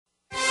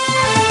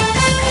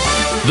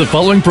The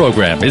following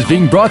program is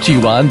being brought to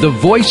you on the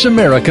Voice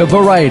America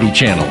Variety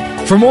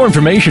Channel. For more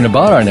information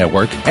about our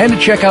network and to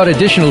check out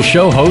additional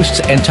show hosts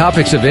and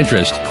topics of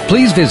interest,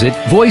 please visit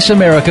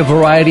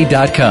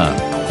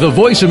voiceamericavariety.com. The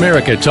Voice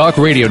America Talk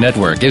Radio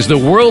Network is the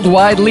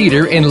worldwide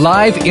leader in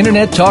live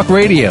Internet talk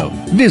radio.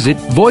 Visit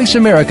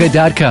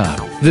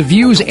voiceamerica.com. The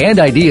views and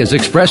ideas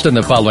expressed on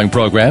the following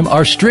program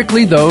are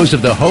strictly those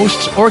of the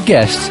hosts or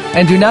guests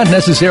and do not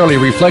necessarily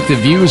reflect the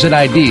views and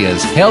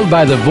ideas held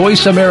by the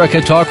Voice America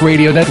Talk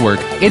Radio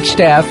Network, its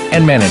staff,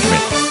 and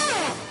management.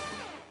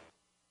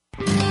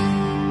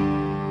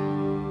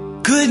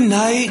 Good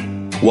night.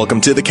 Welcome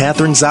to the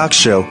Kathryn Zox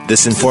Show.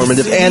 This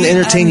informative and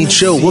entertaining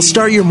show will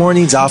start your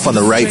mornings off on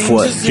the right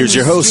foot. Here's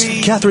your host,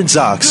 Kathryn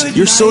Zox,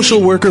 your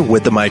social worker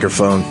with the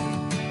microphone.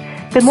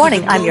 Good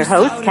morning. I'm your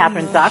host,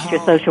 Kathryn Zox,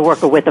 your social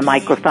worker with a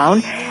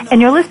microphone,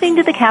 and you're listening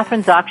to the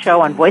Kathryn Zox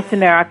Show on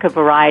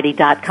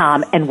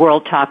VoiceAmericaVariety.com and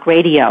World Talk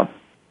Radio.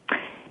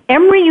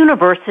 Emory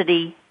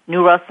University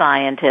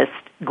neuroscientist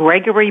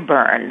Gregory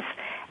Berns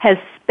has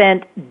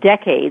spent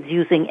decades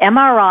using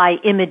MRI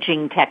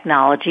imaging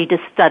technology to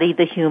study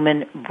the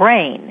human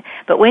brain.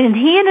 But when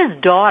he and his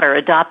daughter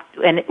adopted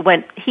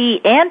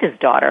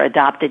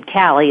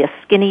Callie, a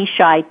skinny,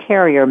 shy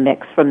terrier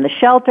mix from the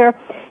shelter,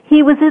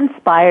 he was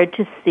inspired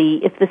to see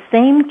if the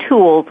same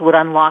tools would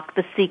unlock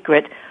the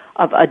secret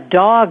of a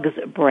dog's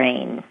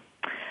brain.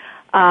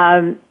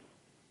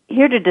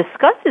 Here to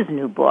discuss his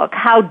new book,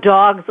 How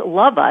Dogs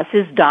Love Us,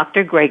 is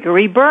Dr.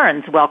 Gregory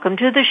Berns. Welcome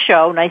to the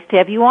show. Nice to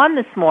have you on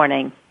this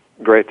morning.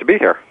 Great to be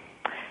here.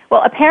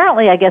 Well,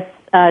 apparently, I guess,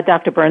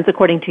 Dr. Berns,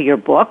 according to your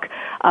book,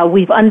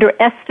 we've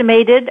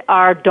underestimated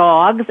our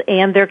dogs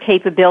and their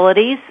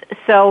capabilities.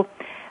 So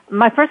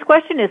my first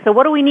question is, so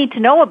what do we need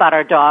to know about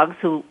our dogs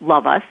who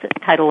love us,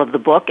 title of the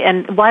book,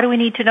 and why do we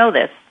need to know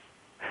this?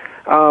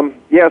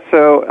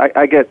 So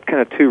I get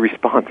kind of two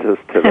responses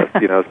to this.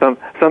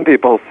 Some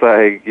people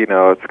say,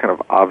 it's kind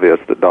of obvious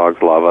that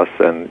dogs love us,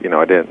 and,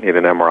 I didn't need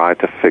an MRI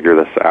to figure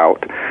this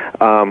out.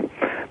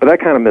 But that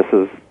kind of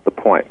misses the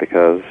point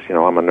because,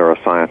 I'm a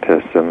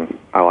neuroscientist, and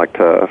I like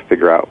to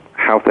figure out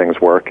how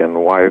things work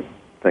and why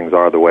things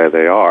are the way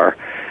they are.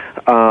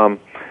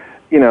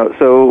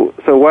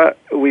 So what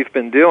we've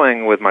been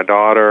doing with my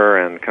daughter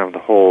and kind of the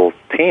whole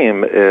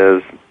team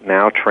is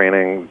now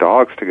training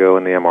dogs to go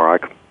in the MRI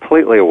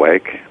completely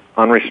awake,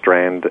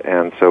 unrestrained,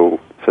 and so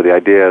the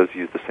idea is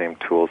use the same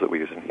tools that we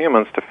use in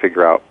humans to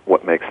figure out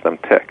what makes them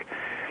tick.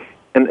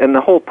 And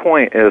the whole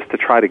point is to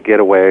try to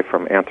get away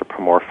from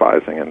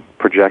anthropomorphizing and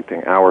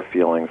projecting our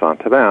feelings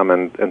onto them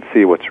and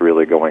see what's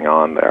really going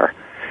on there.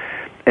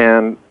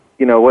 And,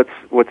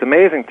 what's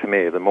amazing to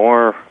me, the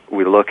more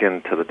we look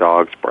into the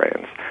dog's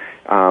brains,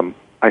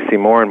 I see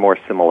more and more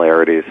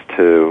similarities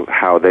to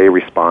how they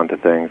respond to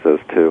things as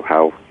to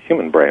how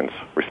human brains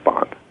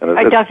respond. And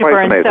it's Dr. quite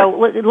Berns, amazing. so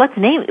let's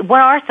name, what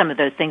are some of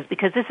those things?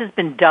 Because this has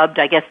been dubbed,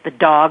 I guess, the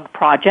Dog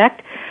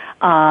Project.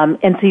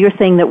 And so you're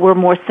saying that we're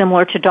more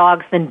similar to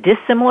dogs than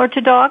dissimilar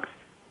to dogs?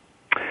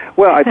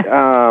 Well, I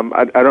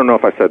don't know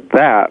if I said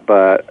that,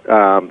 but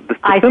the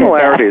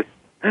similarities.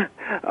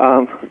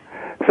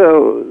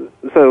 So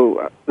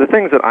the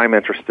things that I'm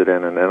interested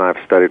in and I've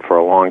studied for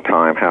a long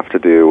time have to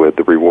do with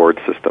the reward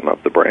system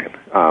of the brain,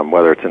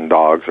 whether it's in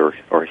dogs or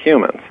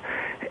humans.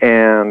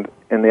 And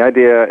the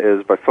idea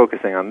is by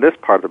focusing on this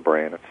part of the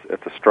brain,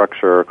 it's a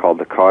structure called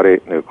the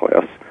caudate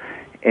nucleus,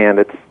 and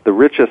it's the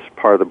richest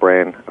part of the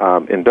brain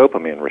in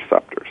dopamine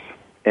receptors.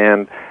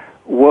 And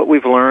what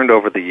we've learned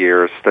over the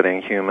years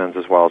studying humans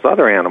as well as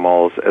other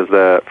animals is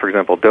that, for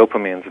example,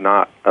 dopamine's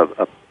not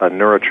a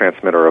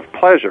neurotransmitter of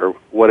pleasure.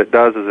 What it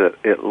does is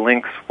it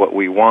links what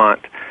we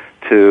want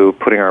to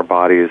putting our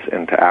bodies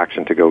into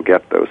action to go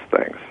get those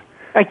things.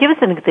 All right, give us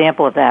an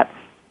example of that.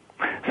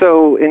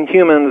 So in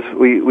humans,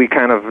 we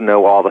kind of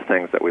know all the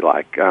things that we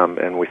like,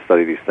 and we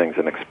study these things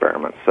in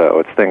experiments. So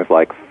it's things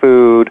like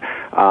food,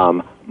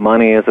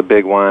 money is a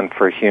big one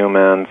for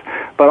humans,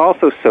 but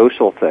also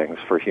social things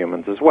for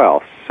humans as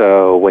well.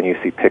 So when you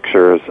see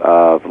pictures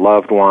of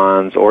loved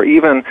ones or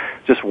even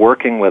just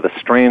working with a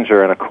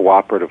stranger in a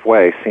cooperative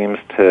way seems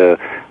to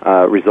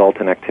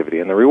result in activity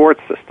in the reward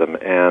system.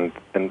 And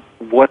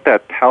what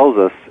that tells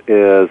us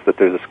is that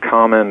there's this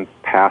common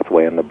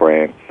pathway in the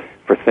brain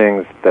for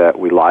things that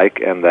we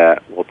like and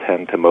that will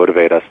tend to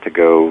motivate us to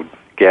go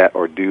get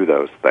or do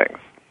those things.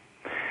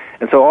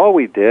 And so all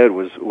we did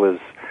was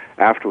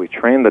after we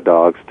trained the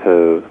dogs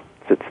to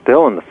sit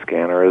still in the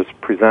scanner is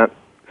present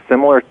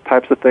similar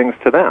types of things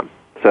to them.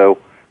 So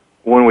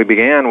when we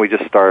began, we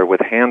just started with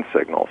hand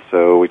signals.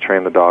 So we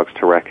trained the dogs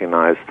to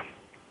recognize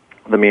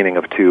the meaning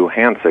of two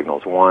hand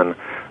signals. One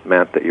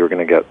meant that you were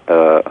going to get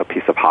a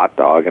piece of hot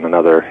dog, and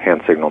another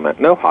hand signal meant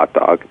no hot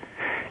dog.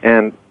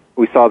 And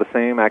we saw the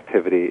same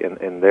activity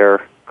in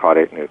their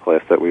caudate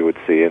nucleus that we would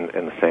see in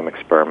the same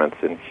experiments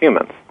in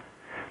humans.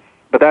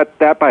 But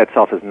that by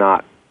itself is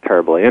not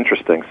terribly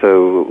interesting,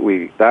 so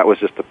that was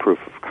just a proof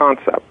of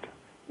concept.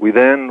 We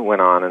then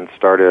went on and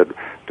started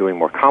doing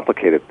more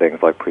complicated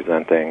things like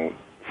presenting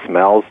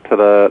smells to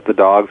the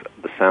dogs,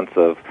 the sense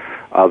of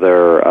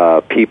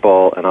other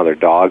people and other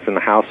dogs in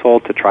the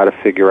household to try to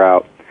figure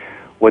out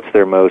what's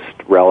their most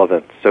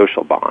relevant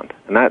social bond.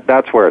 And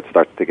that's where it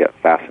starts to get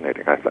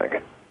fascinating, I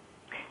think.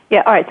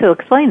 Yeah, all right, so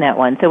explain that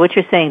one. So what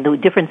you're saying, the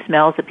different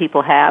smells that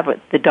people have,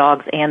 the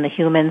dogs and the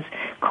humans,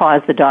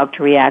 cause the dog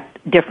to react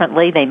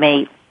differently. They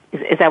may,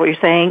 is that what you're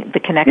saying?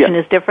 The connection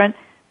is different?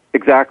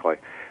 Exactly.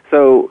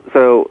 So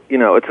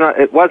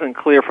it wasn't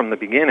clear from the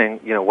beginning,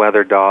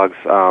 whether dogs,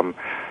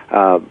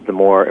 the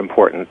more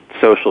important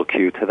social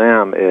cue to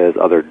them is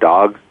other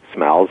dog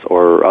smells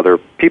or other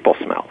people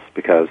smells,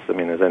 because,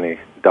 as any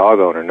dog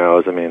owner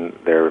knows,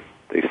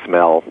 they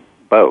smell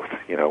both.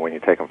 When you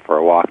take them for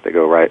a walk, they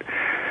go right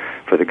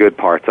for the good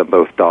parts of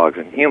both dogs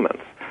and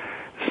humans.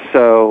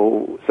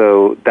 So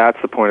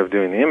that's the point of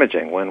doing the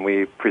imaging. When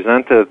we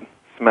presented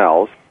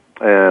smells,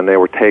 and they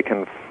were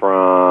taken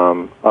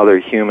from other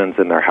humans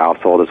in their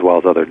household as well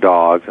as other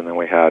dogs, and then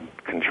we had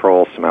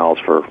control smells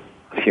for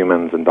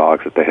humans and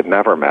dogs that they had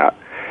never met,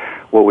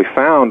 what we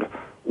found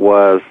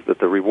was that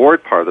the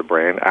reward part of the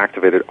brain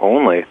activated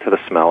only to the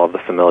smell of the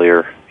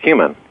familiar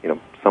human,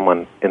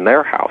 someone in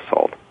their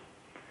household.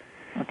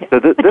 Okay. So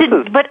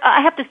but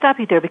I have to stop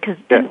you there, because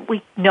didn't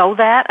we know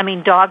that?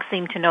 Dogs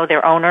seem to know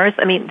their owners.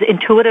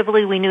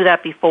 Intuitively we knew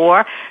that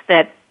before,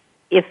 that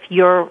if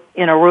you're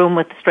in a room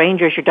with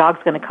strangers, your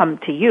dog's going to come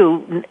to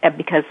you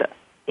because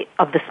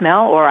of the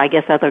smell, or I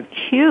guess other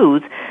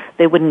cues.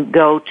 They wouldn't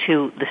go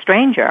to the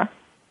stranger.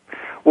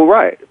 Well,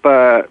 right,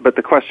 but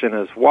the question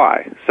is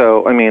why.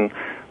 So,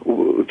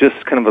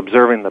 just kind of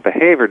observing the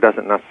behavior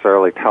doesn't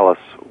necessarily tell us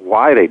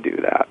why they do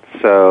that.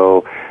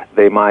 So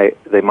they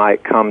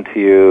might come to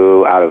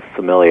you out of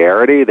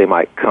familiarity. They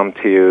might come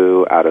to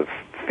you out of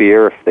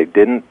fear. If they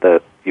didn't,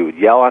 that you would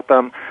yell at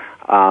them.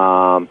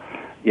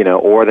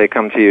 Or they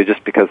come to you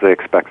just because they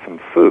expect some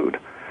food.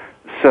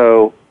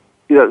 So,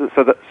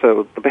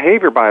 so the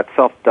behavior by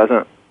itself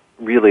doesn't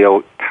really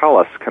tell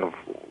us kind of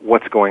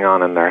what's going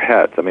on in their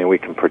heads. We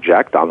can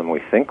project on them.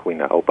 We think we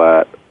know,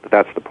 but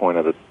that's the point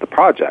of the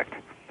project.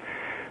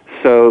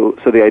 So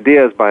the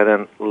idea is, by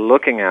then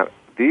looking at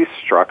these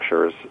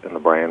structures in the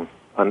brain,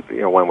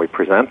 when we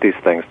present these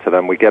things to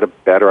them, we get a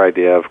better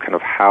idea of kind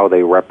of how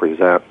they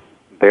represent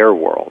their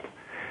world.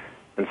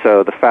 And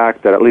so the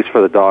fact that, at least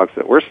for the dogs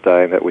that we're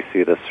studying, that we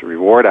see this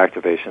reward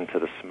activation to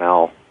the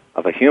smell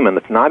of a human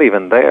that's not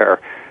even there,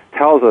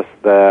 tells us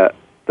that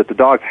the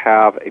dogs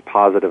have a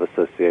positive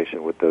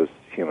association with those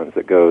humans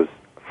that goes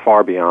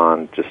far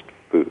beyond just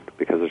food,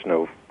 because there's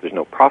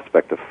no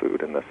prospect of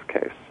food in this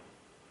case.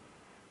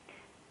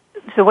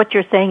 So what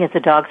you're saying is the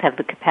dogs have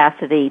the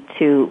capacity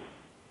to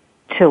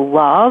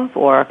love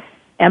or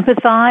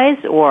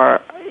empathize,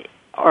 or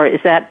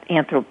is that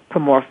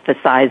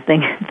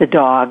anthropomorphizing the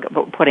dog,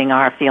 putting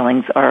our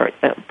feelings or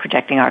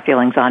projecting our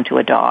feelings onto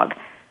a dog?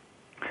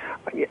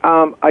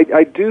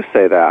 I do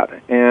say that,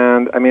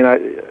 and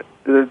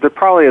there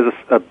probably is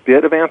a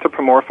bit of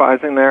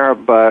anthropomorphizing there,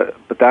 but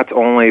that's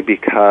only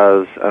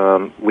because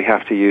we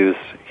have to use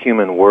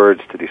human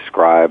words to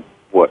describe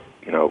what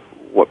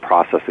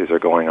processes are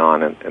going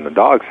on in the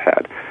dog's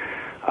head.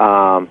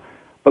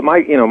 But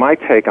my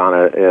take on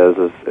it is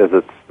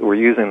we're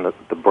using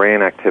the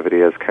brain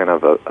activity as kind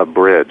of a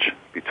bridge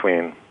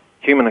between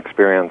human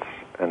experience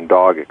and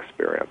dog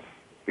experience,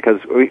 because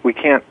we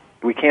can't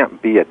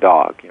be a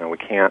dog. We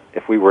can't.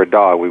 If we were a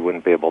dog, we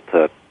wouldn't be able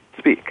to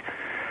speak.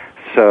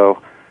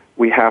 So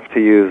we have to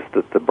use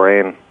the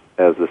brain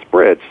as this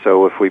bridge.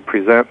 So if we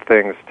present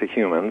things to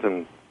humans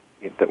and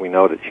that we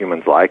know that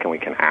humans like, and we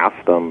can ask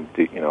them,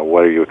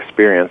 what are you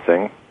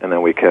experiencing? And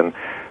then we can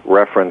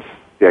reference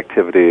the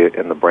activity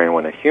in the brain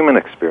when a human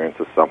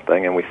experiences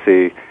something, and we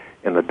see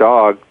in the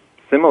dog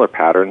similar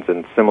patterns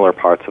in similar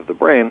parts of the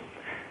brain,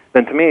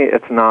 then to me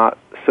it's not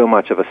so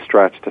much of a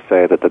stretch to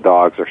say that the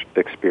dogs are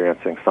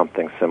experiencing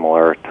something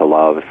similar to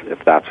love,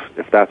 if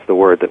that's the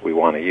word that we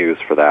want to use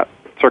for that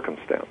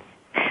circumstance.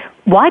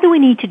 Why do we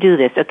need to do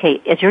this?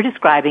 Okay, as you're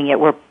describing it,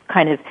 we're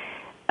kind of,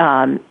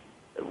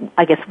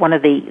 I guess one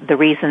of the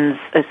reasons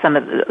some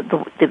of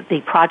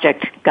the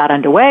project got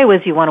underway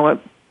was you want to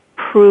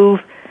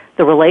improve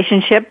the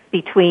relationship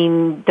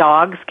between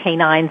dogs,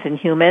 canines, and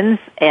humans.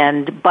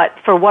 But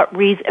for what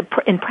reason?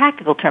 In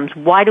practical terms,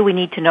 why do we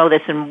need to know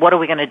this, and what are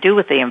we going to do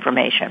with the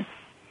information?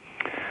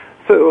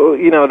 So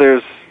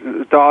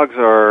dogs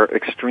are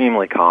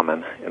extremely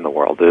common in the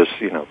world. There's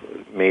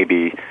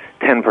maybe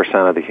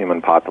 10% of the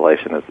human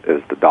population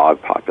is the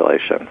dog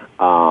population.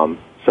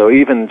 So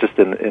even just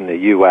in the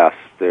U.S.,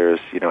 there's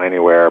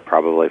anywhere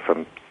probably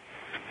from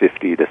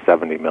 50 to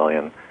 70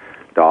 million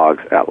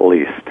dogs at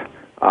least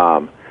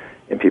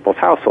in people's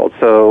households.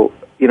 So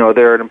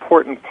they're an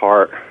important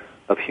part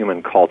of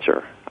human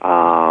culture,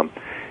 and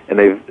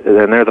they're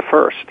the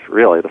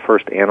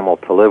first animal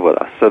to live with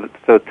us.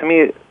 So to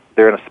me,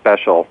 they're in a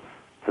special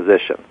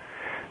position.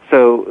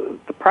 So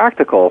the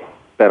practical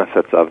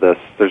benefits of this,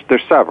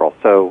 there's several.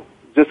 So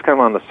just kind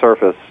of on the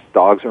surface,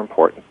 dogs are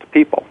important to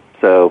people.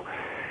 So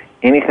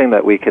anything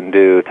that we can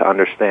do to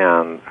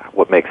understand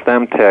what makes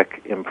them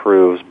tick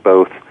improves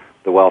both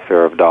the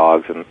welfare of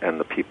dogs and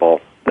the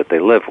people that they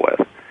live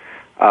with.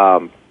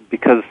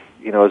 Because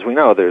as we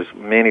know, there's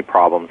many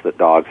problems that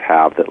dogs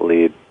have that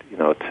lead,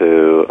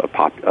 to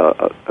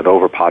an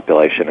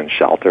overpopulation in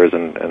shelters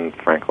and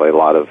frankly, a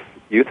lot of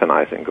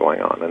euthanizing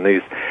going on. And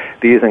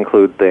these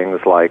include things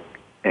like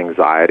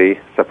anxiety,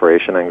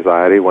 separation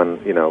anxiety,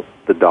 when,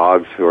 the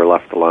dogs who are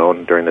left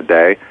alone during the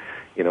day,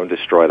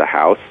 destroy the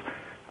house.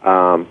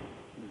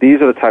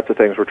 These are the types of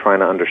things we're trying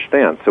to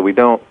understand. So we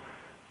don't,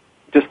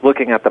 just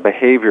looking at the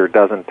behavior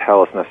doesn't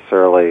tell us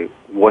necessarily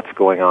what's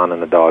going on in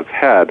the dog's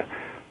head.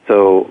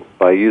 So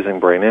by using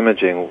brain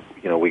imaging,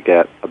 we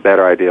get a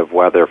better idea of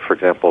whether, for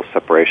example,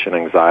 separation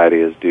anxiety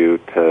is due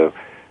to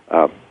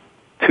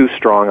too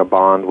strong a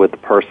bond with the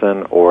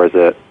person, or is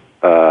it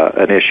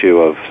an issue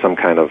of some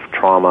kind of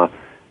trauma.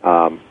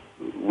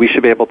 We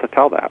should be able to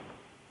tell that.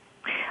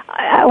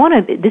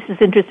 This is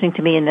interesting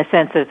to me in the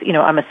sense of,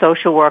 I'm a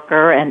social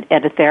worker and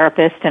a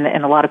therapist, and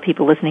a lot of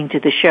people listening to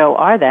the show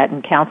are that,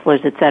 and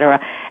counselors, et cetera,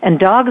 and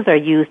dogs are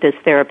used as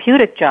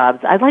therapeutic jobs.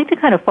 I'd like to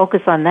kind of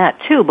focus on that,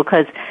 too,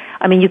 because,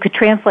 you could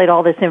translate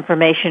all this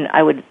information,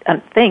 I would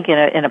think,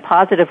 in a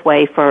positive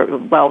way for,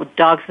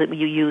 dogs that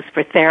you use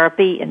for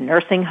therapy in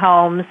nursing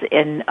homes,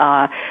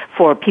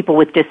 for people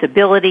with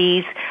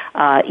disabilities,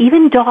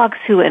 even dogs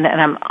who, and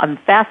I'm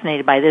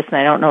fascinated by this, and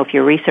I don't know if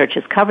your research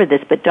has covered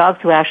this, but dogs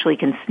who actually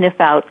can sniff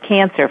out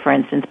cancer, for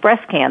instance,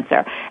 breast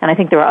cancer. And I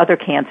think there are other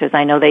cancers.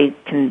 I know they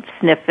can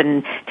sniff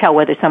and tell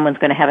whether someone's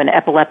going to have an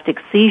epileptic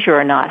seizure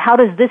or not. How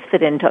does this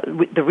fit into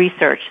the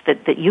research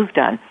that you've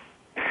done?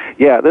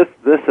 Yeah, this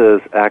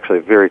is actually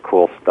very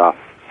cool stuff.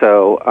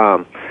 So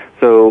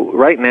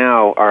right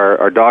now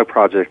our dog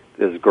project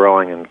is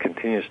growing and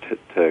continues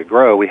to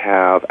grow. We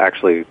have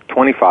actually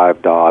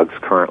 25 dogs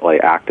currently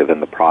active in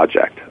the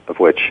project, of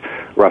which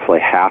roughly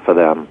half of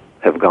them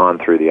have gone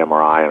through the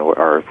MRI and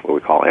are what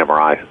we call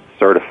MRI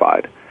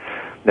certified.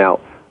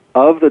 Now,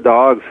 of the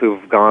dogs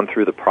who've gone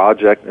through the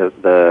project,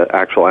 the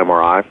actual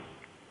MRI,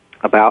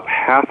 about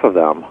half of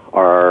them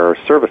are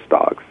service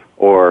dogs,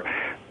 or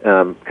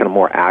kind of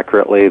more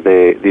accurately,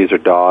 these are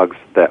dogs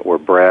that were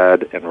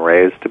bred and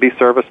raised to be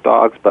service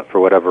dogs, but for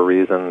whatever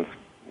reasons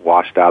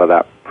washed out of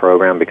that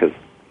program because,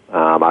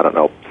 I don't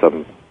know,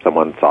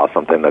 someone saw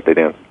something that they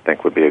didn't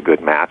think would be a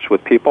good match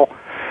with people.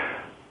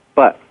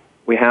 But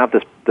we have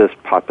this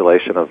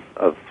population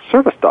of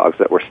service dogs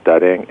that we're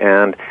studying,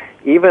 and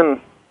even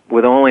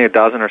with only a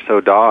dozen or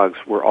so dogs,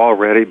 we're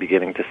already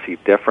beginning to see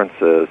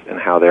differences in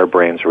how their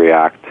brains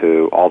react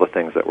to all the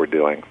things that we're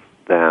doing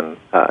than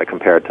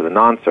compared to the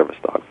non-service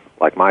dogs,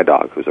 like my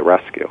dog, who's a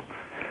rescue.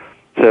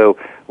 So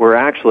we're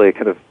actually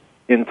kind of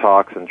in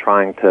talks and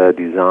trying to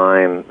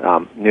design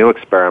new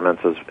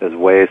experiments as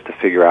ways to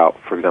figure out,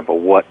 for example,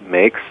 what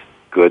makes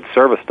good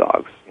service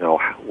dogs.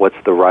 What's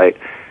the right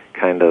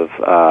kind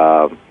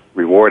of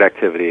reward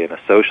activity in a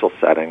social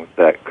setting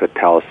that could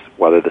tell us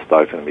whether this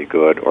dog's going to be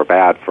good or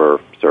bad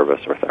for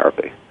service or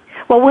therapy.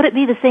 Well, would it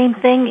be the same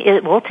thing?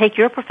 We'll take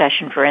your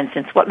profession, for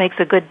instance. What makes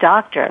a good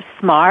doctor?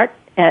 Smart,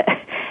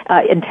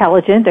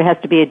 intelligent. There has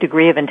to be a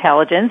degree of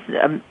intelligence,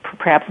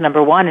 perhaps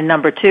number one. And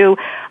number two,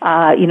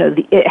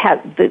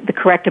 the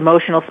correct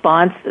emotional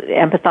response,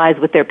 empathize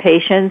with their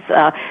patients.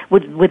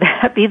 Would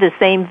that be the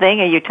same thing?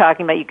 Are you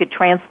talking about you could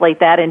translate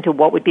that into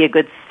what would be a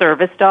good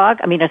service dog?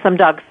 Are some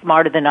dogs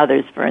smarter than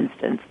others, for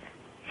instance?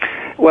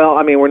 Well,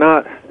 we're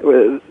not.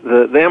 The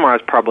MRI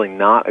is probably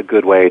not a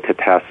good way to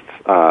test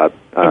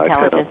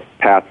intelligence,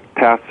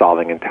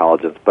 task-solving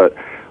intelligence, but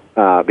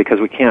because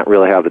we can't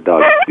really have the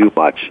dog do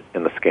much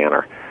in the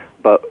scanner.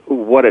 But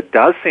what it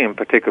does seem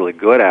particularly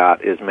good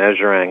at is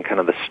measuring kind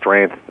of the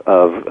strength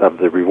of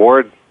the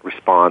reward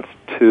response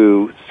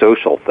to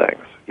social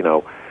things.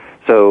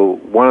 So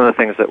one of the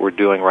things that we're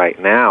doing right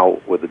now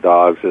with the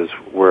dogs is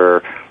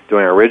we're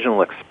doing an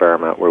original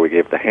experiment where we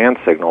gave the hand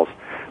signals.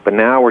 But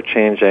now we're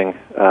changing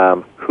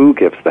who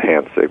gives the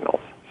hand signals.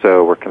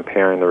 So we're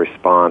comparing the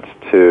response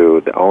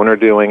to the owner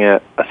doing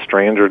it, a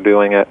stranger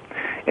doing it,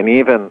 and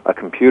even a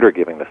computer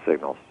giving the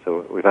signals.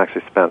 So we've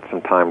actually spent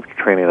some time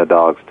training the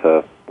dogs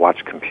to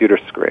watch computer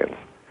screens.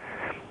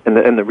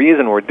 And the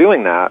reason we're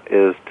doing that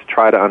is to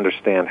try to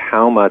understand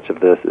how much of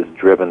this is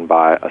driven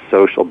by a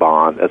social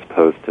bond as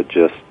opposed to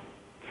just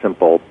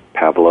simple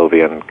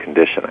Pavlovian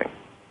conditioning.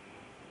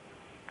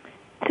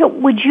 So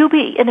would you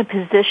be in a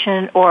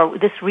position, or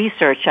this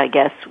research, I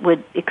guess,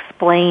 would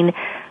explain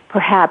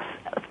perhaps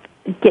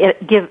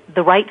give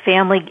the right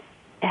family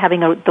having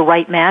the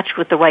right match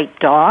with the right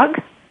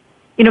dog?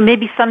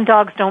 Maybe some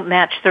dogs don't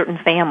match certain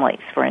families,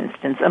 for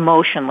instance,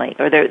 emotionally,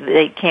 or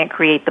they can't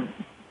create the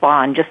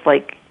bond, just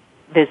like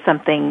there's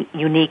something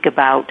unique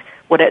about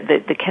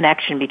the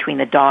connection between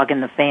the dog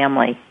and the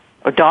family,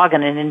 or dog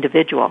and an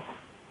individual.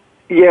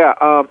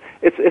 Yeah,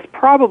 it's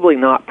probably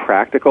not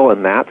practical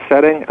in that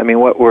setting.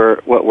 What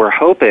we're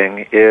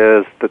hoping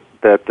is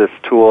that this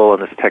tool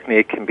and this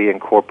technique can be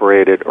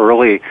incorporated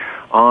early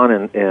on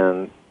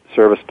in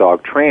service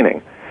dog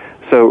training.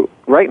 So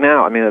right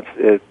now,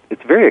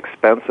 it's very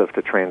expensive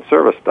to train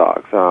service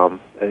dogs,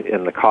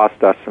 and the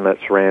cost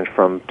estimates range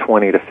from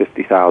 $20,000 to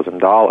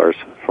 $50,000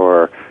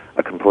 for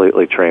a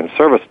completely trained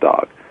service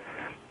dog,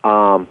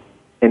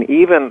 and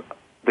even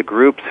the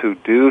groups who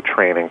do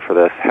training for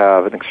this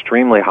have an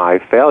extremely high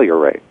failure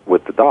rate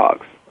with the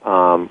dogs.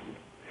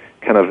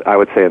 I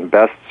would say in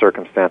best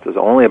circumstances,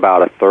 only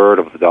about a third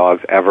of the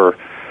dogs ever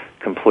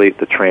complete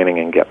the training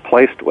and get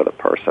placed with a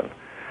person.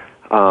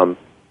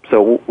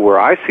 So where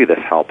I see this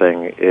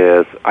helping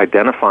is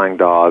identifying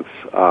dogs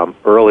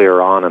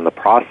earlier on in the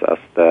process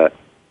that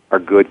are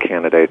good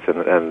candidates,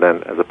 and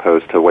then as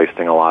opposed to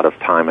wasting a lot of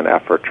time and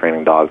effort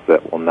training dogs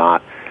that will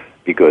not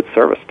be good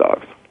service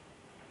dogs.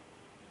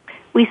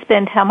 We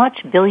spend how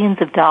much?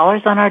 Billions of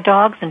dollars on our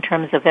dogs in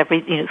terms of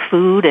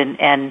food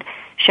and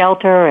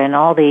shelter and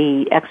all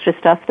the extra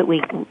stuff that we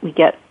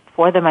get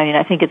for them. I mean,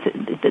 I think it's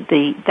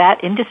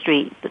that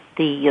industry,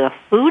 the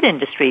food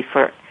industry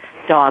for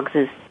dogs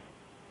is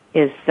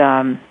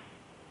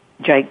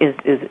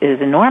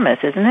enormous,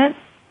 isn't it?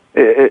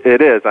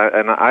 It is,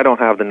 and I don't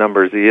have the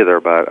numbers either,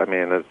 but I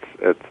mean,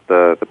 it's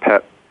the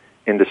pet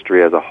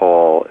industry as a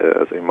whole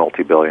is a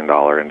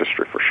multi-billion-dollar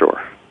industry for sure.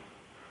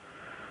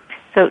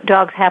 So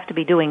dogs have to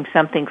be doing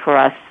something for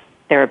us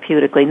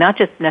therapeutically, not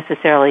just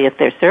necessarily if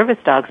they're service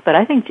dogs, but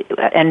I think,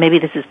 and maybe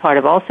this is part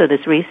of also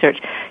this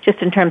research, just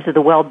in terms of the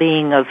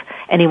well-being of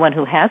anyone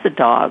who has a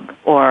dog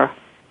or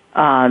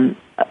a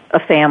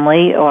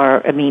family,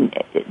 or I mean,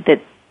 that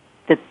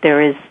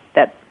there is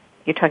that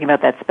you're talking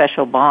about that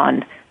special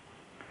bond.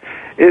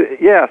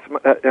 Yes,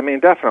 I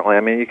mean, definitely.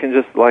 I mean, you can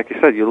just, like you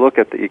said, you look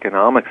at the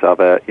economics of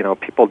it. You know,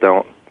 people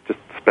don't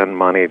just spend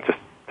money just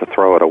to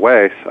throw it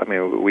away. I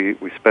mean, we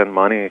spend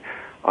money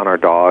on our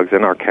dogs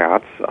and our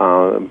cats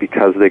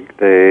because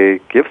they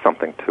give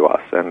something to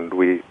us, and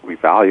we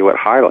value it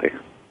highly.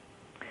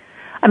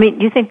 I mean,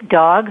 you think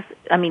dogs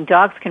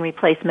can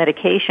replace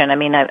medication. I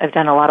mean, I've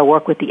done a lot of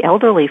work with the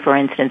elderly, for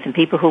instance, and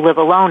people who live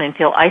alone and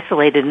feel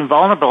isolated and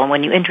vulnerable. And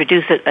when you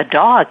introduce a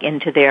dog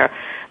into their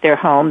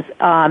homes,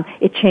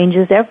 it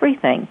changes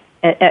everything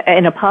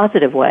in a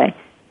positive way.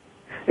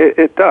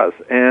 It does.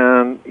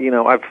 And, you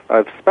know,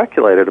 I've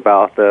speculated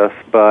about this,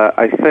 but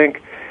I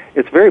think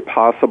it's very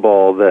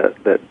possible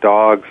that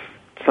dogs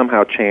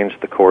somehow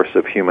changed the course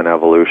of human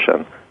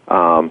evolution,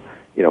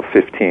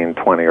 15,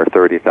 20, or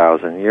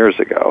 30,000 years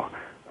ago.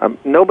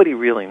 Nobody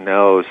really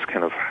knows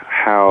kind of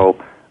how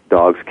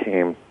dogs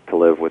came to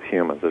live with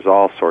humans. There's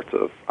all sorts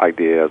of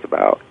ideas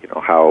about,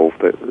 how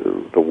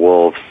the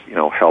wolves,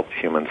 helped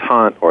humans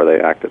hunt, or they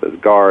acted as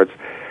guards.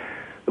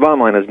 The bottom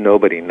line is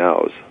nobody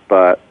knows.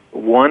 But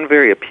one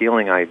very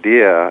appealing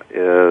idea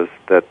is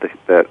that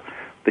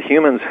the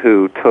humans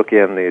who took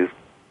in these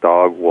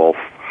dog-wolf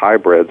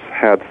hybrids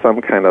had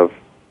some kind of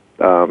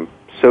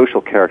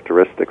social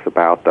characteristics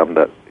about them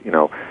that,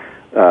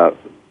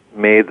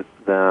 made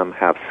them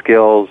have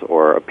skills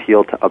or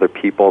appeal to other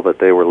people that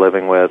they were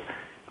living with,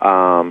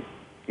 and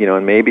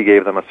maybe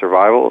gave them a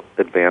survival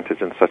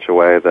advantage in such a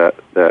way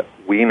that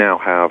we now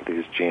have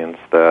these genes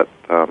that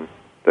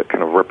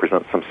kind of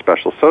represent some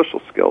special social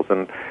skills.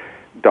 And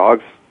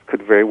dogs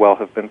could very well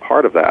have been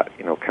part of that,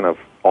 kind of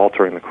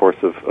altering the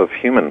course of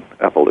human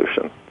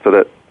evolution so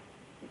that,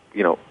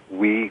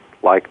 we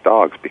like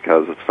dogs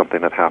because of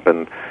something that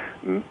happened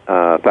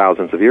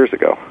thousands of years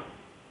ago.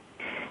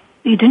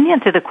 You didn't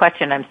answer the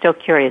question. I'm still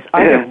curious.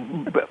 Are there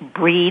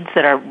breeds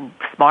that are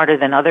smarter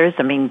than others?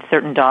 I mean,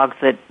 certain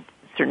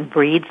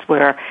breeds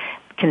where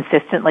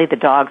consistently the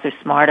dogs are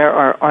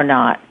smarter or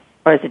not?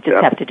 Or does it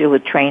just have to do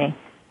with training?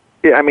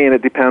 Yeah, I mean,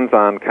 it depends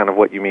on kind of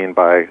what you mean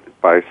by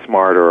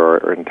smarter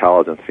or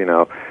intelligence.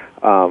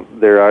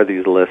 There are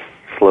these lists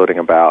floating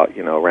about,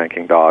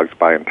 ranking dogs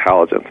by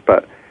intelligence.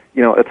 But,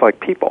 it's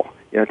like people.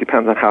 It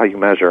depends on how you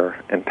measure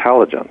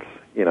intelligence.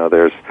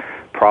 There's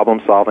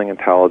problem-solving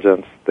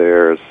intelligence.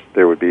 There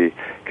would be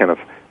kind of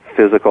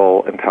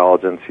physical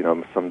intelligence.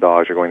 Some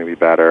dogs are going to be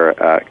better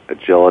at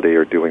agility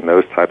or doing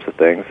those types of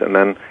things. And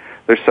then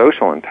there's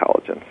social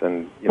intelligence.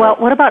 And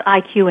what about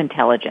IQ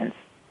intelligence?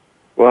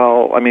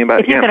 Well, I mean,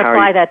 but if you can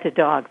apply that to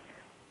dogs.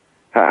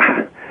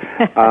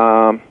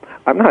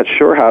 I'm not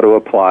sure how to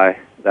apply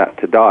that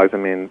to dogs. I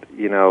mean,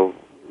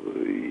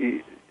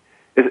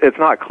 it's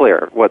not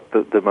clear what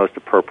the most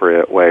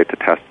appropriate way to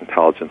test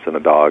intelligence in a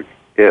dog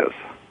is.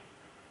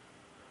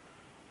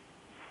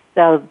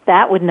 So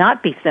that would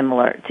not be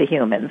similar to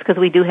humans because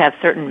we do have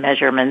certain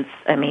measurements.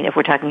 I mean, if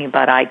we're talking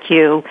about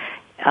IQ,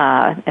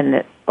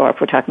 or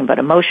if we're talking about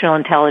emotional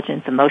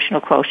intelligence,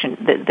 emotional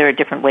quotient, there are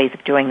different ways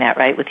of doing that,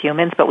 right, with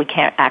humans, but we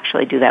can't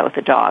actually do that with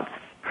a dog.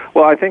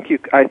 Well, I think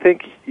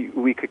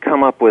we could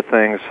come up with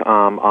things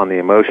on the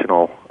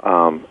emotional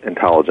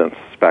intelligence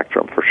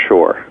spectrum for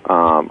sure,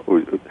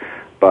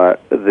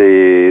 but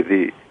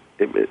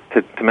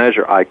to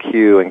measure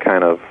IQ in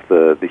kind of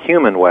the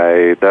human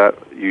way, that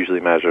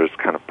usually measures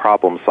kind of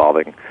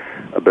problem-solving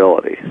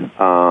ability.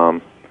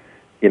 And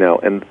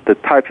the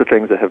types of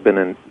things that have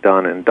been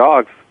done in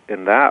dogs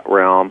in that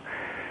realm,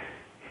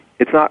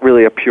 it's not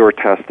really a pure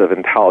test of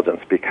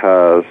intelligence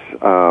because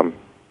the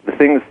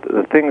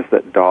things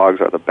that dogs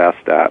are the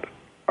best at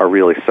are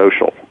really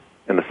social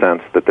in the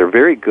sense that they're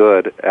very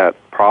good at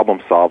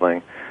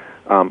problem-solving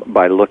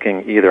by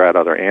looking either at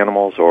other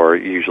animals or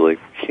usually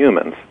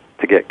humans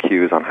to get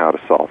cues on how to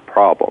solve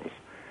problems.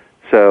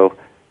 So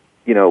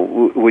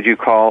would you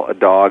call a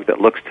dog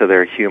that looks to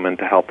their human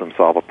to help them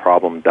solve a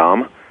problem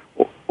dumb,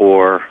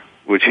 or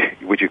would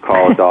you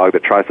call a dog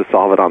that tries to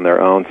solve it on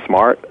their own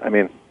smart? I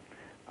mean,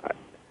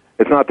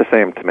 it's not the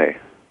same to me.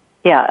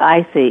 Yeah,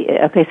 I see.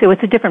 Okay, so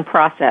it's a different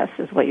process,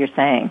 is what you're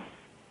saying.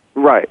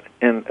 Right,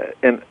 and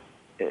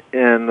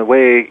the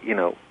way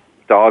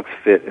dogs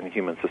fit in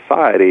human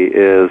society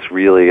is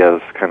really as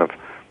kind of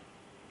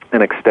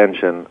an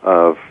extension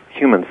of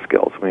human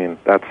skills. I mean,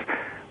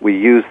 we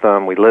use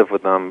them, we live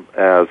with them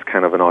as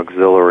kind of an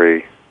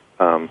auxiliary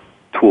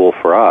tool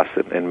for us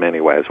in many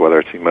ways, whether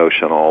it's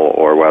emotional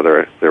or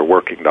whether they're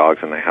working dogs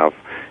and they have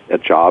a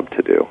job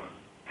to do.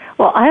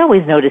 Well, I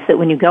always notice that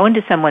when you go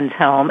into someone's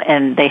home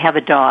and they have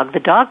a dog, the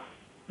dog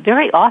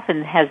very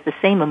often has the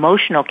same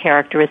emotional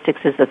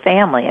characteristics as the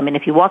family. I mean,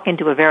 if you walk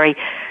into a very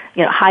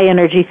high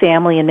energy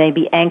family and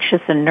maybe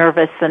anxious and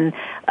nervous, and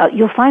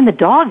you'll find the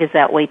dog is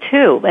that way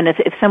too. And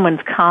if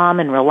someone's calm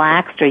and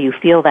relaxed, or you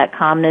feel that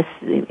calmness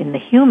in the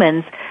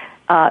humans,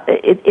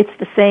 it's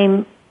the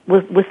same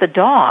with the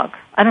dog.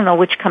 I don't know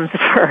which comes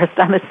first.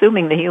 I'm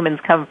assuming the humans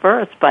come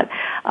first, but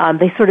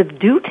they sort of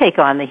do take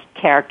on the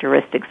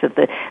characteristics of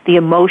the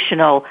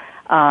emotional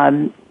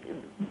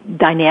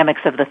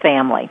dynamics of the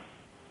family.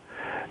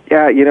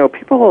 Yeah,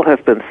 people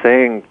have been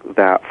saying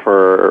that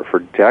for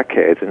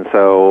decades, and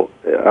so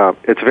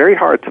it's very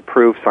hard to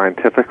prove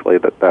scientifically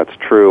that that's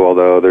true,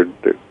 although there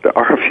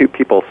are a few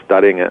people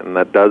studying it, and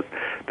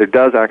there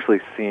does actually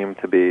seem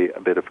to be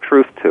a bit of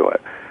truth to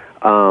it.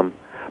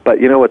 But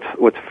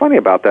what's funny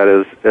about that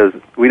is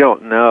we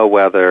don't know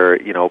whether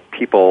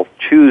people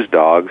choose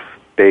dogs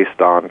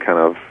based on kind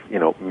of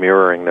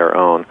mirroring their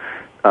own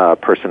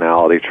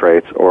personality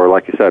traits, or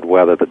like you said,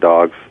 whether the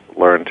dogs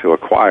learn to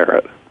acquire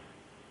it.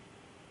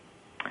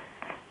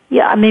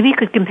 Yeah, maybe you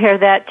could compare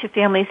that to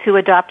families who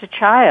adopt a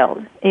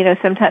child.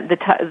 Sometimes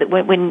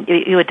when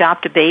you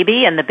adopt a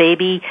baby, and the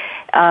baby,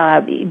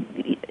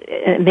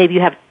 maybe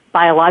you have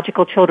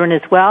biological children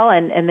as well,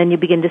 and then you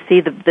begin to see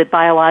the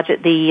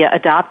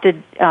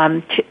adopted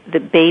the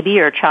baby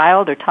or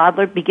child or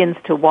toddler begins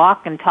to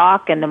walk and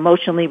talk and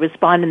emotionally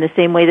respond in the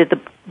same way that the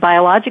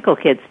biological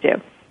kids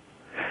do.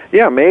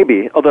 Yeah,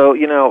 maybe. Although,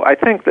 I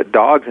think that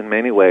dogs in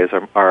many ways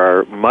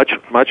are much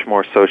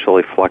more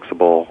socially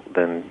flexible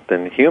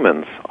than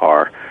humans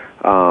are.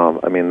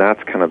 I mean,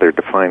 that's kind of their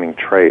defining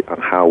trait on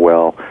how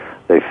well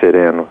they fit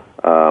in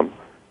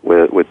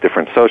with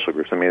different social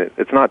groups. I mean,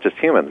 it's not just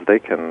humans. They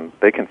can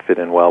fit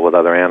in well with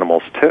other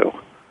animals too.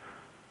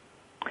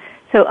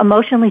 So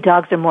emotionally,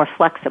 dogs are more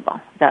flexible.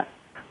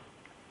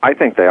 I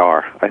think they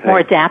are. More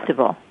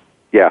adaptable.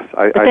 Yes,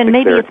 but then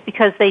maybe it's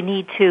because they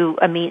need to.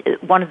 I mean,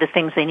 one of the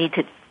things they need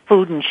to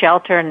food and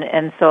shelter,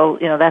 and so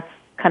that's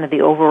kind of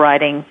the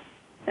overriding.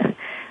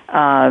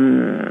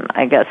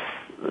 I guess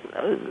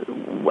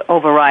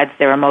overrides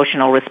their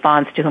emotional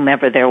response to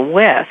whomever they're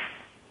with.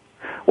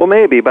 Well,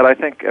 maybe, but I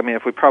think,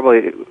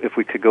 if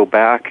we could go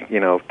back,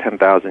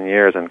 10,000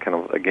 years and kind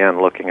of,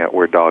 again, looking at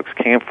where dogs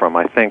came from,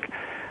 I think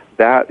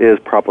that is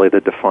probably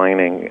the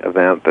defining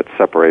event that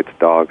separates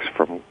dogs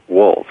from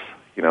wolves.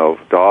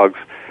 Dogs,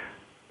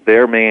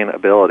 their main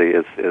ability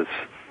is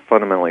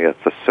fundamentally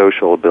it's a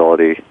social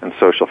ability and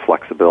social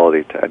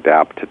flexibility to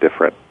adapt to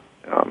different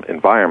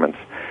environments.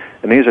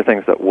 And these are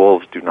things that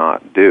wolves do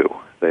not do.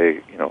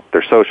 They're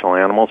social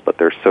animals, but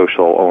they're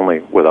social only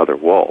with other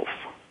wolves.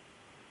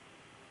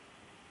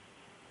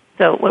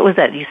 So what was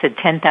that? You said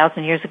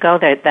 10,000 years ago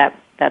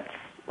that's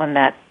when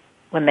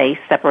they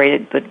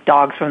separated the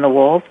dogs from the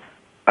wolves?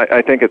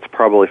 I think it's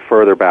probably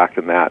further back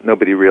than that.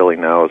 Nobody really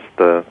knows.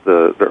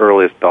 The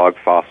earliest dog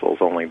fossils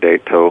only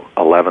date to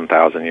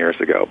 11,000 years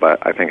ago,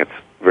 but I think it's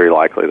very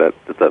likely that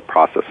the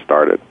process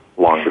started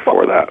long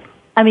before that.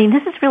 I mean,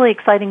 this is really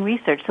exciting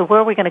research. So where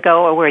are we going to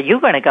go, or where are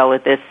you going to go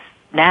with this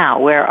now?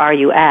 Where are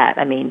you at?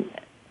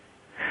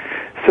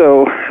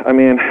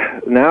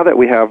 Now that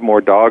we have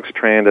more dogs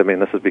trained,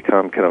 this has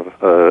become kind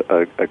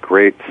of a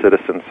great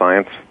citizen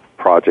science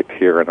project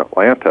here in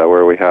Atlanta,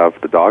 where we have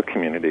the dog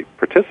community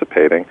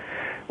participating.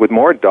 With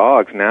more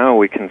dogs, now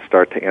we can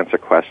start to answer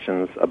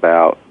questions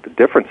about the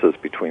differences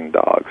between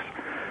dogs.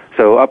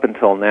 So up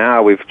until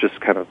now, we've just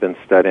kind of been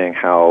studying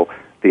how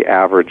the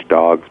average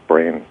dog's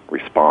brain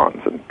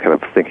responds and kind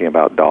of thinking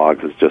about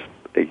dogs as just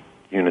a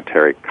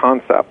unitary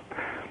concept.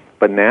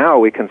 But now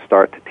we can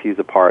start to tease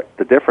apart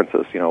the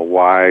differences.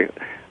 Why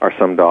are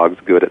some dogs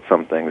good at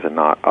some things and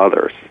not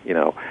others?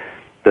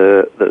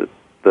 The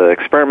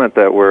experiment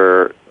that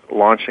we're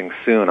launching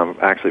soon, I'm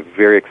actually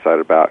very excited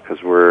about,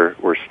 because we're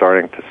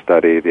starting to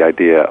study the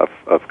idea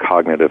of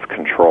cognitive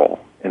control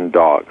in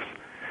dogs.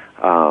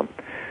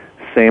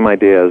 Same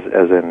idea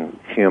as in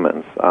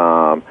humans.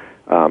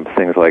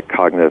 Things like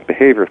cognitive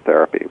behavior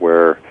therapy,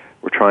 where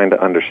we're trying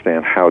to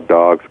understand how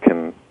dogs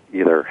can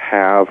either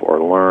have or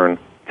learn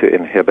to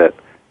inhibit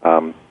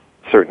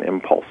certain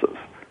impulses.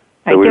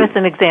 Give us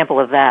an example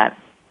of that.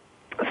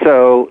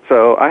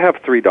 So I have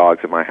 3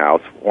 dogs in my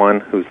house, one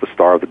who's the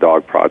star of the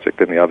dog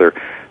project, and the other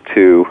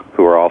 2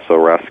 who are also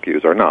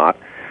rescues are not.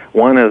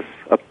 One is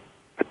a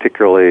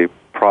particularly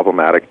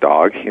problematic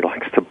dog. He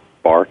likes to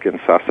bark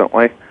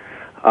incessantly.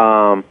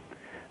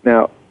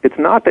 Now, it's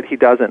not that he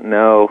doesn't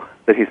know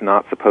that he's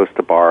not supposed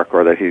to bark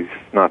or that he's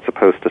not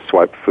supposed to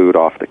swipe food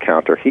off the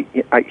counter.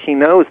 He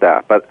knows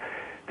that, but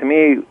to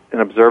me, in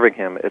observing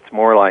him, it's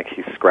more like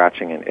he's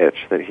scratching an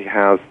itch, that he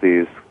has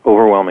these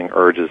overwhelming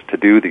urges to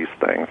do these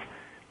things,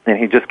 and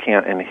he just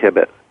can't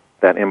inhibit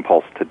that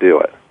impulse to do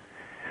it.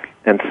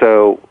 And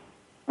so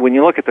when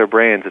you look at their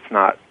brains, it's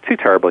not too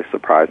terribly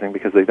surprising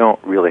because they don't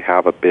really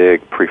have a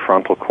big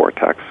prefrontal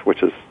cortex,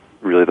 which is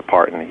really the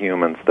part in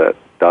humans that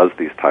does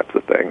these types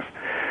of things.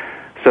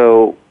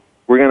 So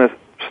we're going to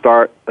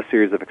start a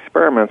series of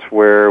experiments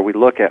where we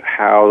look at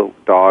how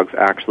dogs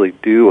actually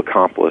do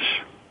accomplish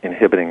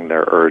inhibiting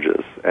their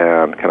urges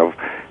and kind of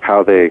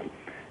how they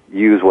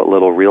use what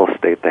little real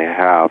estate they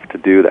have to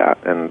do that.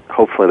 And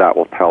hopefully that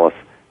will tell us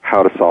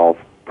how to solve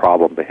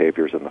problem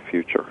behaviors in the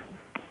future.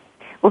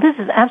 Well, this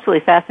is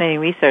absolutely fascinating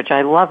research.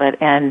 I love it.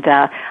 And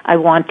I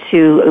want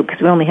to,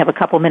 because we only have a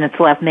couple minutes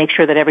left, make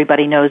sure that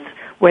everybody knows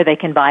where they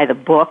can buy the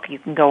book. You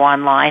can go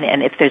online,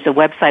 and if there's a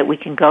website we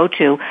can go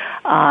to,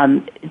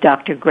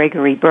 Dr.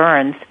 Gregory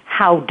Berns,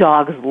 How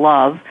Dogs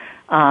Love,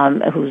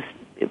 who's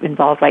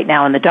involved right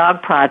now in the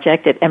Dog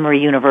Project at Emory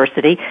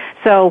University.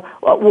 So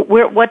what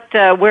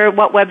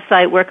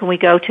website, where can we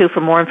go to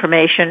for more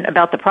information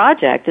about the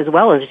project as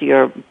well as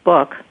your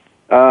book?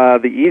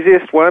 The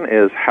easiest one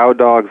is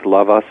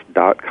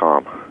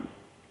howdogsloveus.com.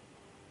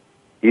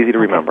 Easy to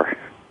remember.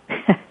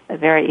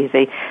 Very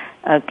easy.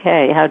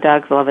 Okay,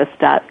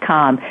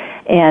 howdogsloveus.com.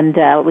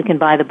 And we can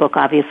buy the book,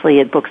 obviously,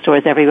 at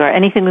bookstores everywhere.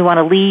 Anything we want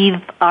to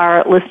leave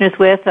our listeners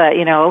with,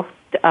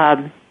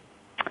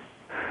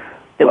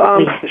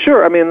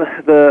 Sure. I mean,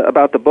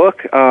 about the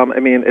book,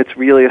 it's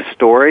really a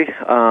story.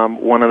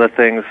 One of the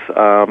things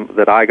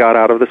that I got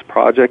out of this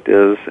project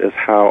is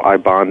how I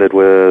bonded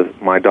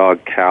with my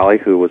dog, Callie,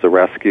 who was a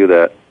rescue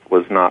that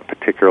was not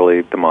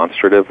particularly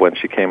demonstrative when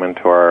she came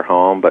into our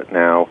home, but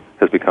now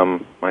has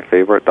become my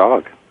favorite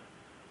dog.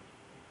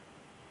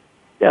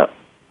 So,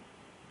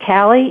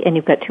 Callie, and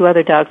you've got two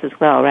other dogs as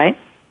well, right?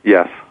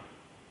 Yes.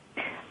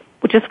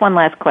 Well, just one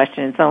last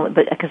question,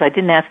 because I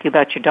didn't ask you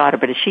about your daughter,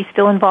 but is she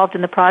still involved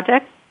in the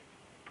project?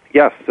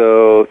 Yes,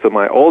 so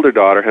my older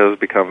daughter has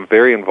become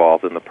very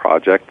involved in the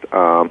project.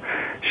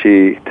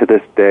 She, to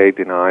this day,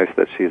 denies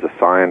that she's a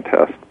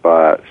scientist,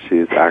 but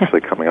she's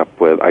actually coming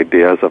up with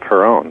ideas of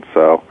her own.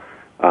 So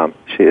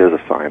she is a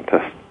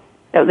scientist.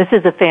 Oh, this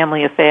is a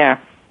family affair.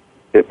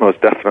 It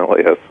most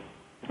definitely is.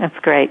 That's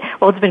great.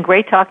 Well, it's been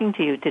great talking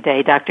to you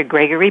today, Dr.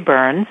 Gregory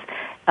Berns,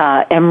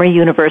 Emory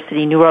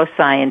University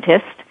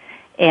neuroscientist,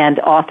 and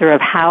author of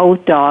How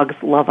Dogs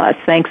Love Us.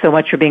 Thanks so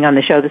much for being on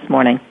the show this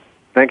morning.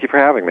 Thank you for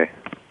having me.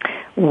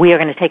 We are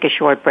going to take a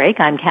short break.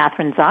 I'm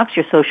Kathryn Zox,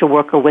 your social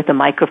worker with a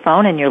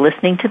microphone, and you're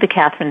listening to The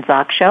Kathryn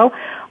Zox Show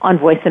on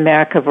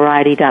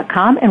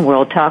VoiceAmericaVariety.com and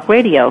World Talk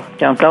Radio.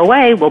 Don't go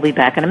away. We'll be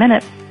back in a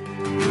minute.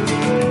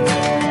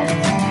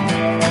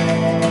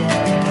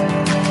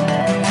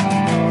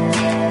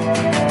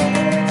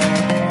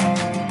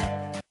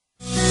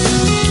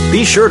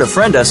 Be sure to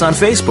friend us on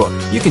Facebook.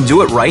 You can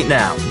do it right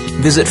now.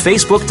 Visit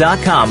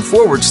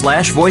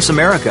Facebook.com/Voice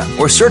America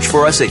or search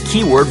for us at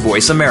keyword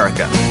Voice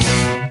America.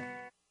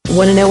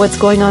 Want to know what's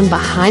going on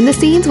behind the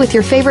scenes with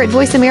your favorite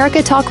Voice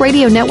America Talk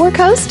Radio Network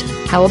host?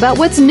 How about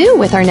what's new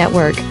with our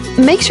network?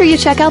 Make sure you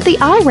check out the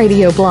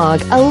iRadio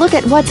blog, a look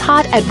at what's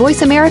hot at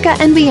Voice America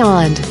and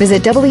beyond.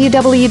 Visit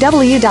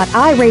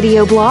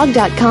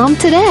www.iradioblog.com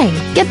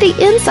today. Get the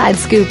inside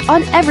scoop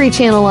on every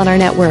channel on our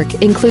network,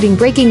 including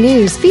breaking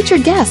news,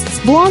 featured guests,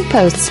 blog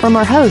posts from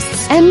our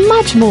hosts, and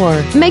much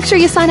more. Make sure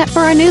you sign up for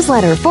our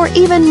newsletter for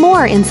even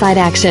more inside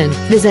action.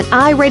 Visit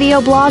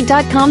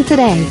iradioblog.com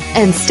today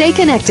and stay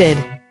connected.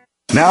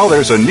 Now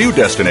there's a new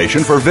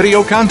destination for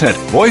video content,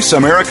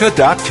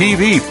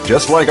 VoiceAmerica.tv.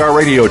 Just like our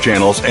radio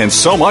channels and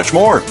so much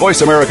more. Voice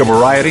America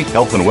Variety,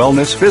 Health and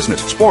Wellness,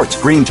 Business, Sports,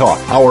 Green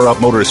Talk, Power Up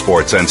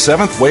Motorsports, and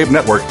Seventh Wave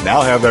Network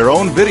now have their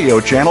own video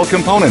channel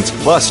components.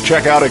 Plus,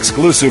 check out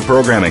exclusive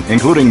programming,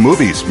 including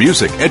movies,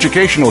 music,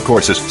 educational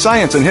courses,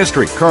 science and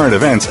history, current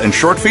events, and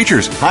short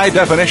features.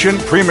 High-definition,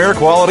 premier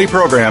quality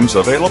programs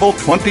available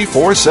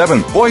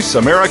 24/7.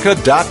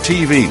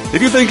 VoiceAmerica.tv.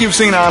 If you think you've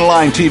seen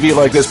online TV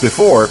like this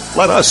before,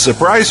 let us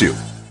surprise you.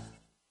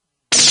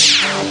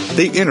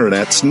 The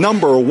Internet's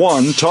number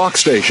one talk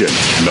station.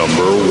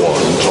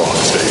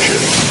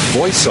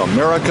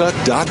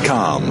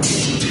 VoiceAmerica.com.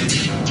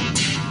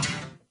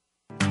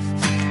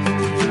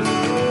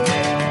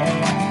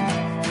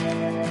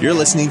 You're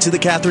listening to The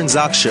Kathryn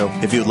Zox Show.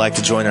 If you would like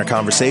to join our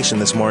conversation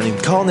this morning,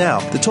 call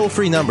now. The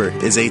toll-free number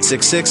is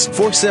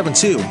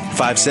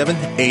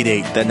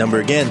 866-472-5788. That number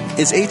again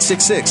is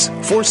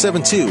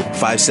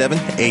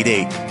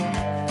 866-472-5788.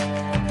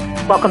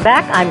 Welcome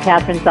back. I'm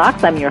Kathryn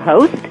Zox. I'm your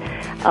host,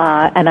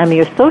 and I'm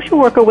your social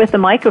worker with a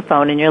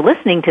microphone, and you're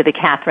listening to The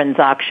Kathryn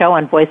Zox Show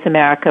on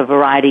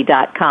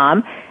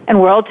VoiceAmericaVariety.com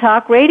and World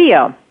Talk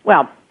Radio.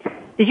 Well,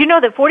 did you know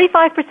that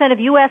 45% of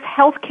U.S.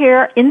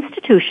 healthcare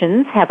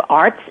institutions have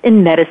arts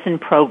and medicine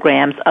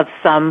programs of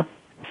some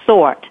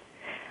sort?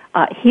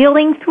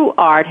 Healing through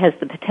art has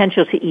the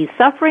potential to ease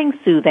suffering,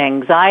 soothe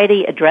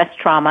anxiety, address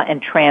trauma,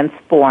 and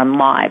transform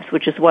lives,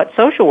 which is what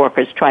social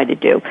workers try to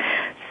do.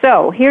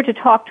 So, here to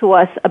talk to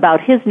us about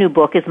his new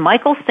book is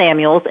Michael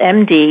Samuels,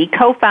 MD,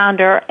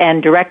 co-founder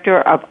and director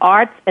of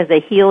Arts as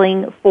a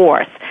Healing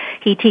Force.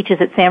 He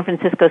teaches at San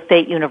Francisco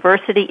State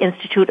University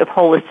Institute of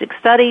Holistic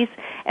Studies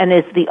and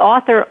is the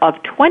author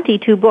of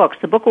 22 books.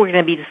 The book we're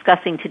going to be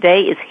discussing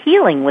today is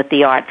Healing with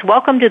the Arts.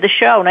 Welcome to the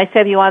show. Nice to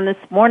have you on this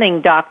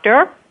morning,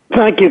 Doctor.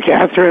 Thank you,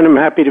 Kathryn. I'm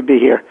happy to be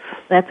here.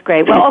 That's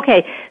great. Well,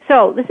 okay,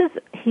 so this is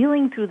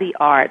healing through the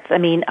arts. I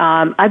mean,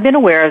 I've been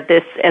aware of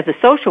this as a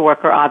social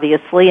worker,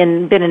 obviously,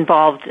 and been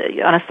involved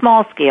on a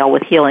small scale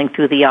with healing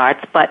through the arts.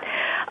 But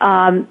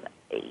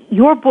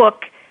your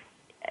book,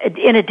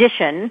 in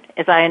addition,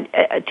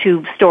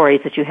 to stories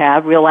that you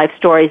have, real-life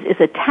stories, is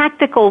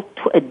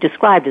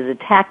described as a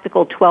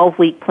tactical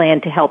 12-week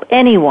plan to help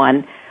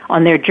anyone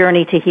on their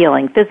journey to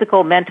healing,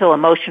 physical, mental,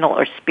 emotional,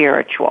 or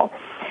spiritual.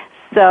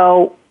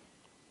 So,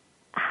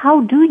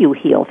 how do you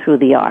heal through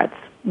the arts?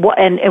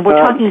 And we're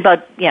talking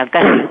about, go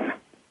ahead.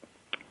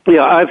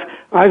 Yeah,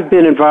 I've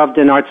been involved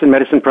in arts and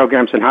medicine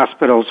programs in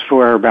hospitals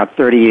for about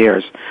 30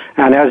 years.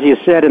 And as you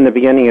said in the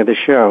beginning of the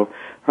show,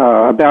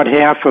 about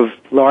half of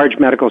large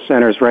medical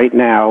centers right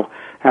now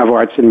have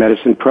arts and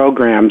medicine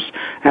programs.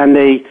 And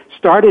they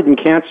started in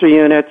cancer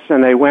units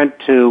and they went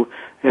to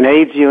in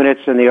AIDS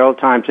units in the old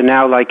times, and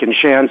now like in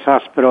Shands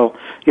Hospital,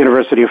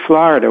 University of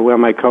Florida, where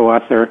my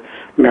co-author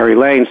Mary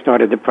Lane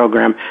started the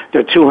program.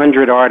 There are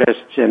 200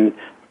 artists in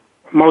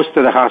most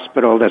of the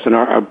hospital. There's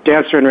a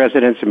dancer in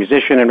residence, a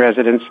musician in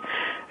residence,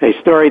 a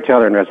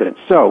storyteller in residence.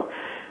 So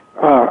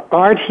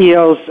art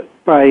heals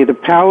by the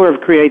power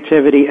of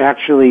creativity,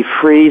 actually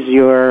frees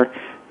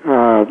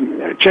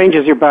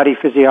changes your body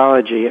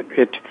physiology.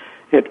 It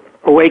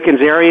awakens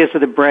areas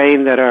of the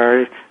brain that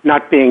are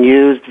not being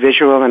used,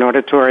 visual and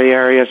auditory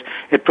areas.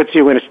 It puts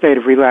you in a state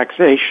of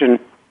relaxation,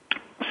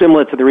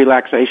 similar to the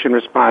relaxation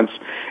response.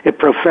 It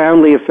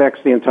profoundly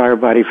affects the entire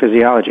body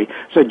physiology.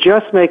 So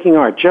just making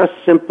art, just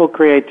simple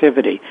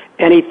creativity,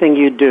 anything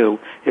you do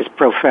is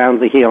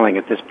profoundly healing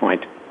at this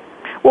point.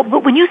 Well,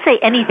 but when you say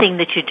anything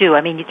that you do,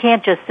 I mean, you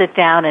can't just sit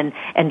down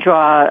and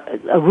draw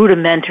a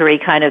rudimentary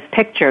kind of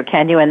picture,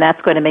 can you? And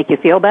that's going to make you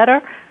feel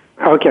better?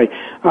 Okay.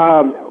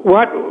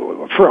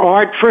 For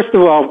art, first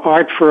of all,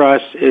 art for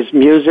us is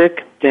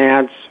music,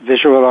 dance,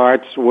 visual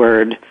arts,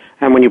 word,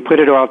 and when you put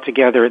it all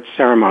together, it's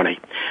ceremony.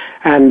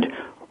 And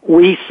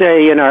we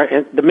say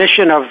the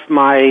mission of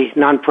my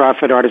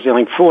nonprofit Art as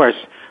Healing Force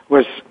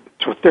was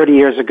 30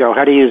 years ago,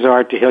 how to use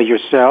art to heal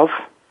yourself,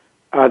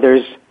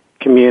 others,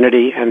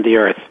 community, and the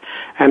earth.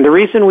 And the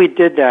reason we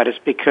did that is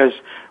because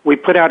we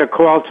put out a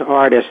call to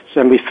artists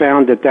and we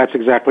found that that's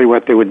exactly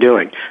what they were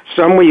doing.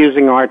 Some were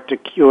using art to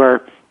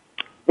cure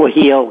or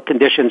heal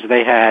conditions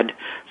they had.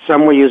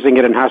 Some were using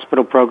it in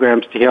hospital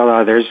programs to heal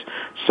others.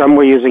 Some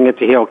were using it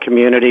to heal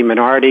community,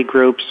 minority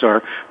groups,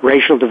 or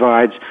racial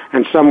divides,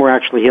 and some were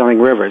actually healing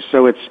rivers.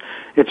 So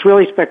it's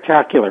really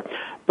spectacular.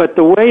 But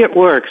the way it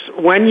works,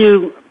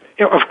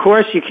 of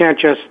course you can't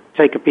just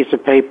take a piece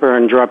of paper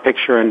and draw a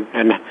picture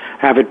and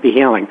have it be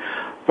healing.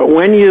 But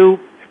when you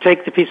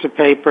take the piece of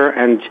paper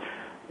and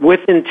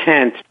with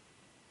intent,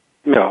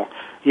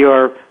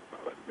 your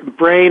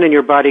brain and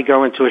your body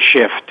go into a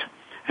shift.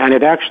 And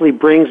it actually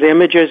brings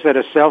images that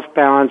are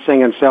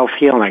self-balancing and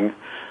self-healing,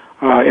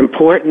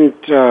 important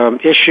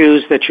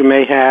issues that you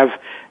may have,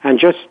 and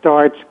just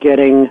starts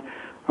getting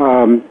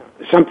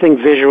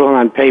something visual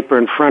on paper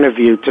in front of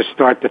you to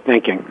start the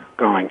thinking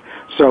going.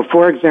 So,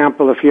 for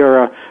example, if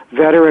you're a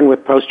veteran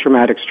with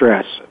post-traumatic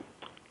stress,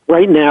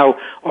 right now,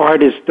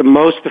 art is the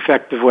most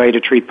effective way to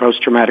treat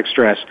post-traumatic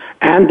stress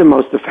and the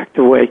most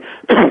effective way,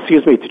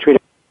 to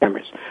treat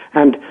Alzheimer's.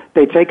 And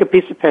they take a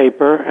piece of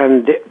paper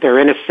and they're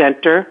in a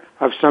center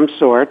of some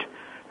sort,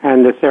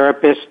 and the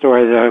therapist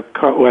or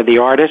the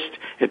artist,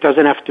 it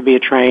doesn't have to be a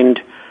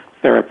trained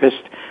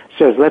therapist,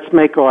 says, let's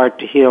make art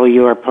to heal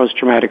your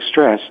post-traumatic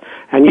stress.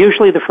 And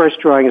usually the first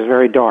drawing is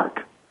very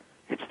dark.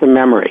 It's the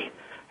memory.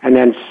 And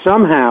then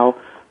somehow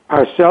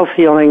our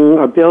self-healing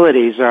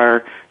abilities,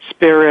 our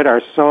spirit,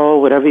 our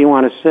soul, whatever you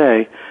want to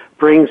say,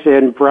 brings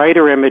in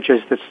brighter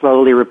images that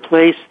slowly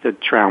replace the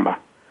trauma.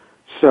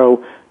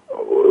 So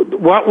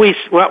what we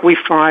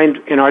find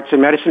in arts and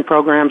medicine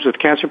programs with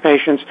cancer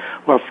patients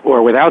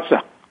or with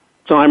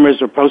Alzheimer's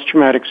or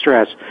post-traumatic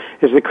stress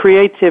is the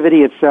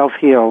creativity itself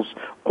heals.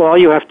 All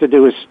you have to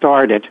do is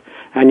start it,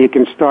 and you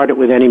can start it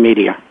with any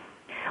media.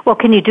 Well,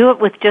 can you do it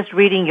with just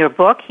reading your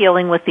book,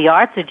 Healing with the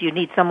Arts, or do you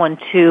need someone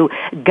to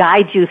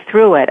guide you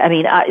through it? I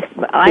mean,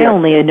 I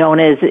only am known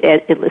as,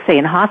 say,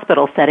 in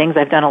hospital settings.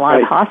 I've done a lot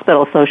of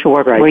hospital social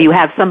work where you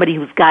have somebody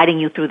who's guiding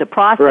you through the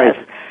process.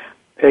 Right.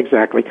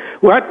 Exactly.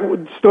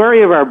 The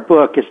story of our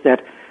book is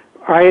that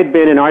I had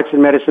been in arts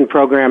and medicine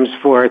programs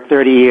for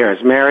 30 years.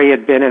 Mary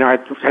had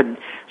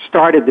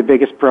started the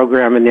biggest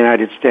program in the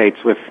United States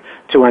with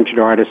 200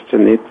 artists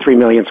in the 3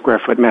 million square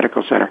foot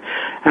medical center.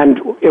 And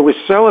it was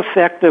so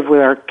effective with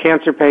our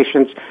cancer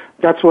patients,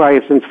 that's why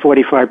it's in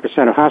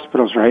 45% of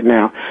hospitals right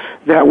now,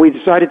 that we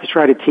decided to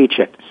try to teach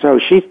it. So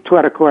she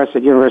taught a course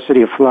at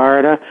University of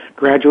Florida,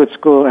 graduate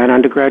school and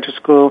undergraduate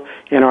school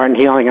in art and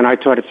healing, and I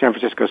taught at San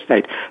Francisco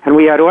State. And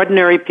we had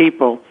ordinary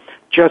people,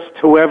 just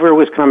whoever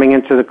was coming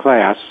into the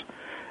class,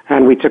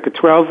 and we took a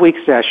 12-week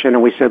session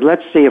and we said,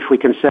 let's see if we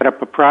can set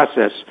up a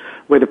process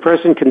where the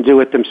person can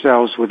do it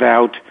themselves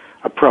without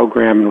a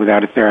program and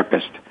without a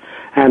therapist.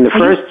 And the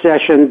first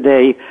session,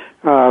 they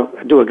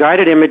do a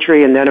guided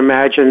imagery and then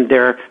imagine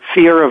their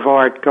fear of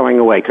art going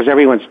away, because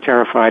everyone's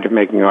terrified of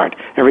making art.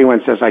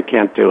 Everyone says, I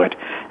can't do it.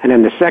 And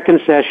in the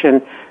second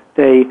session,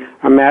 they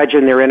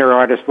imagine their inner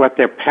artist, what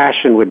their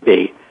passion would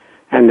be.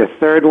 And the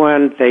third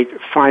one, they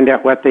find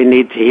out what they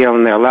need to heal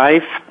in their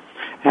life.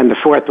 And the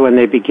fourth one,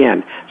 they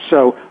begin.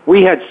 So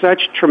we had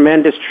such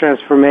tremendous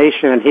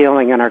transformation and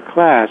healing in our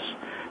class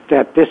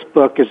that this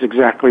book is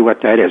exactly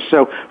what that is.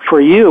 So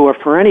for you or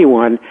for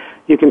anyone,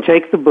 you can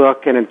take the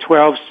book and in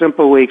 12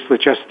 simple weeks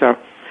with just a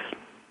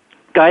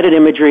guided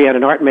imagery and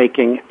an art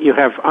making, you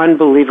have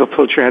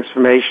unbelievable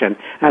transformation.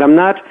 And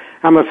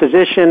I'm a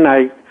physician,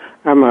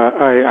 I'm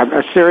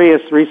a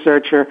serious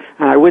researcher,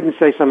 and I wouldn't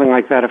say something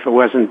like that if it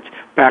wasn't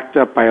backed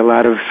up by a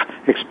lot of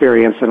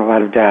experience and a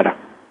lot of data.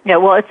 Yeah,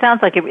 well, it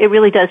sounds like it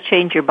really does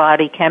change your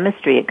body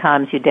chemistry. It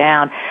calms you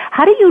down.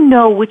 How do you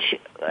know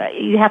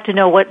you have to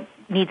know what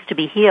needs to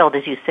be healed,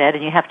 as you said,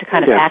 and you have to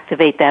kind of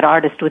activate that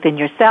artist within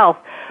yourself.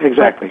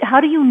 Exactly. But how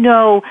do you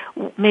know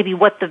maybe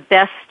what the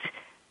best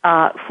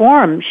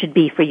form should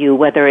be for you,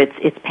 whether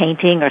it's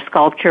painting or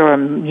sculpture or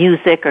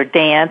music or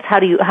dance? How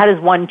does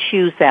one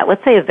choose that?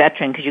 Let's say a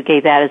veteran, because you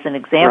gave that as an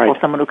example,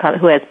 someone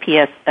who has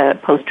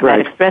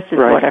post-traumatic stress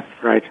disorder.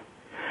 Right.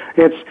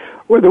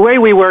 The way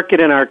we work it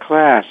in our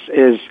class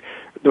is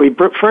we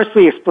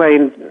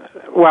explain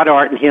what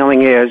art and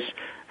healing is,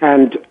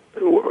 and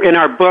in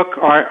our book,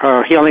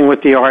 Healing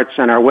with the Arts,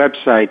 on our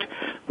website,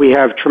 we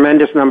have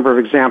tremendous number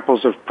of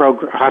examples of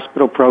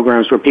hospital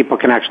programs where people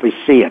can actually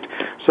see it.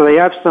 So they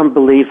have some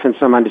belief and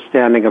some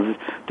understanding of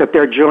that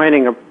they're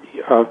joining a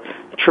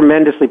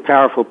tremendously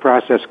powerful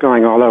process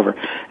going all over.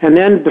 And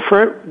then the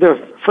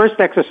first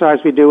exercise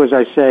we do, as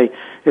I say,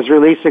 is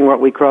releasing what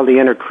we call the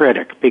inner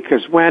critic,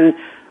 because when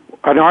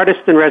an artist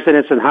in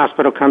residence in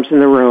hospital comes in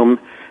the room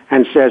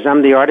and says,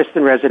 I'm the artist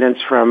in residence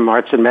from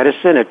Arts and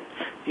Medicine at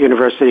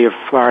University of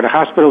Florida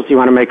Hospitals, do you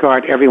want to make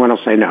art? Everyone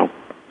will say no.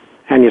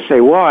 And you say,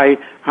 why?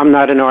 I'm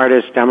not an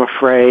artist, I'm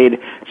afraid,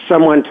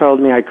 someone told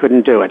me I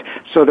couldn't do it.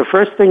 So the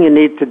first thing you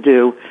need to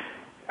do,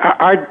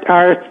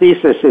 our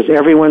thesis is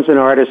everyone's an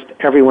artist,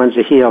 everyone's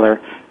a healer,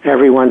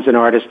 everyone's an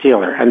artist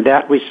healer. And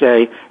that we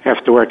say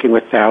after working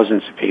with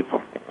thousands of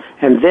people.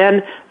 And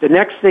then the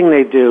next thing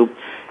they do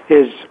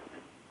is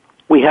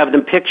we have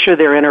them picture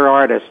their inner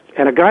artist.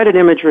 And a guided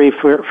imagery,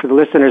 for the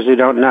listeners who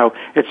don't know,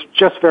 it's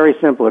just very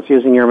simple. It's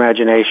using your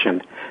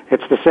imagination.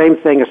 It's the same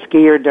thing a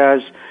skier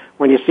does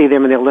when you see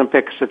them in the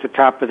Olympics at the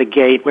top of the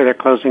gate where they're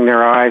closing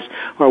their eyes,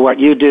 or what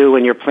you do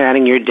when you're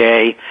planning your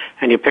day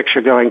and you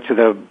picture going to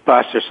the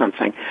bus or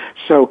something.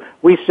 So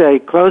we say,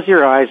 close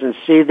your eyes and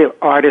see the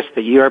artist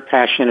that you're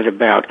passionate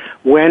about.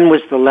 When was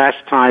the last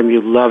time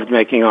you loved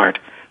making art?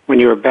 When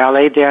you were a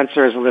ballet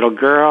dancer as a little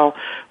girl?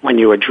 When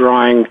you were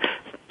drawing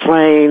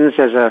planes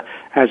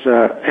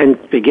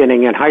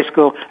beginning in high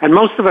school? And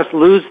most of us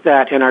lose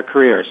that in our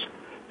careers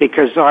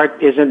because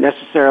art isn't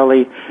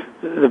necessarily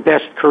the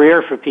best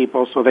career for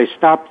people, so they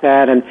stop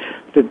that. And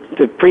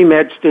the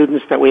pre-med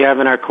students that we have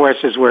in our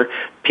courses were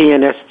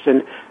pianists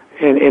in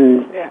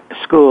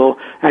school,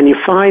 and you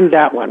find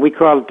that one. We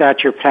call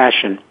that your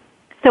passion.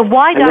 So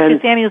why, Dr.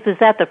 Samuels, is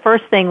that the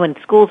first thing when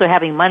schools are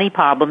having money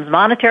problems,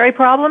 monetary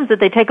problems, that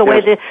they take away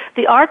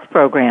the arts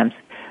programs?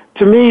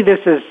 To me,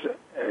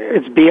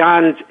 it's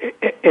beyond,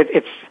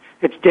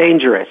 it's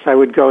dangerous. I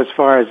would go as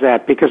far as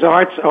that, because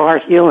arts are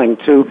healing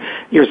to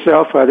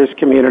yourself, others,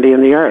 community,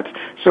 and the earth.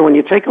 So when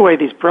you take away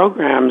these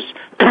programs,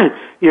 I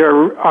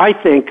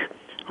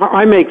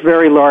make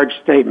very large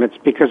statements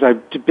because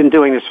I've been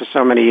doing this for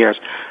so many years.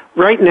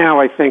 Right now,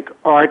 I think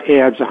art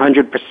adds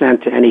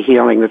 100% to any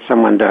healing that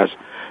someone does.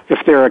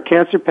 If they're a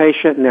cancer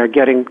patient and they're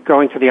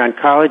going to the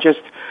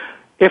oncologist,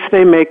 if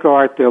they make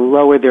art, they'll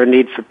lower their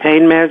need for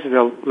pain meds,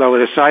 they'll lower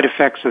the side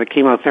effects of the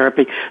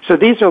chemotherapy. So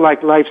these are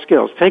like life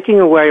skills. Taking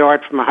away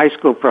art from a high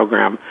school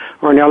program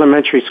or an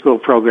elementary school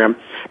program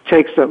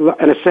takes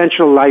an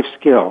essential life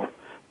skill,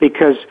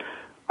 because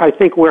I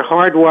think we're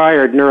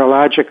hardwired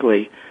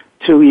neurologically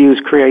to use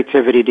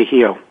creativity to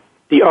heal.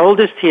 The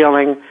oldest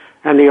healing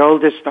and the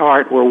oldest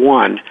art were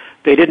one.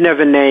 They didn't have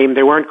a name,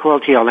 they weren't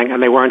called healing,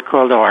 and they weren't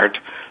called art.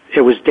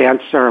 It was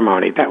dance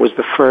ceremony. That was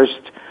the first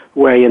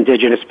way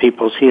indigenous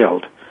peoples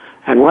healed.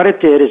 And what it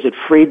did is it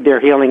freed their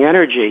healing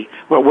energy,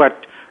 what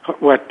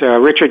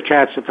Richard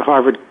Katz at the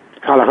Harvard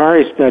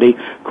Kalahari study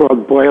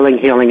called boiling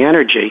healing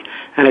energy,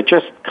 and it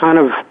just kind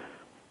of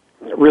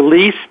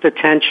release the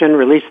tension,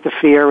 release the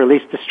fear,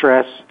 release the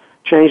stress,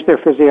 change their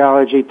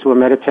physiology to a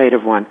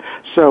meditative one.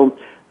 So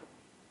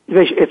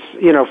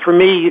it's, for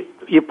me,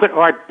 you put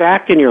art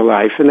back in your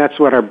life, and that's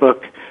what our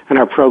book and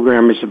our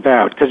program is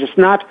about, because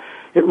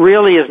it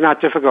really is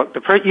not difficult.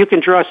 You can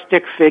draw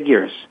stick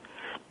figures,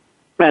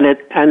 and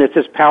it's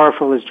as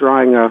powerful as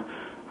drawing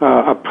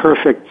a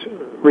perfect,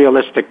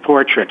 realistic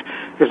portrait.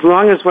 As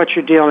long as what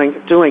you're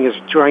doing is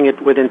drawing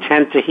it with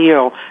intent to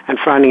heal and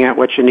finding out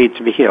what you need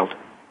to be healed.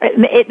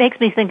 It makes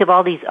me think of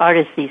all these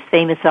artists, these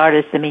famous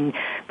artists. I mean,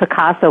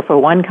 Picasso, for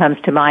one, comes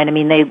to mind. I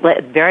mean, they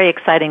led very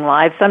exciting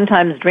lives,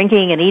 sometimes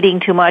drinking and eating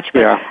too much,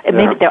 but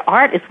maybe their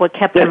art is what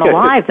kept them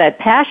alive, that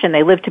passion.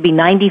 They lived to be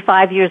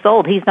 95 years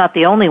old. He's not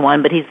the only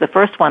one, but he's the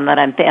first one that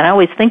and I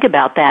always think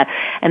about that.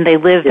 And they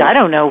lived, I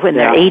don't know, in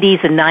their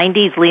 80s and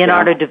 90s,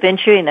 Leonardo da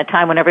Vinci, in a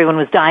time when everyone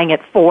was dying at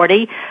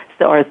 40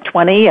 or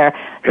 20 or,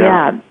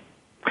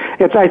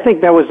 I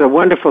think that was a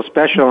wonderful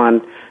special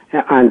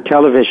on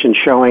television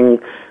showing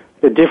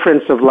the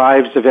difference of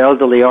lives of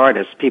elderly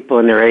artists, people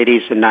in their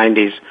 80s and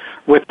 90s,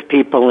 with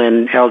people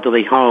in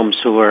elderly homes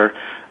who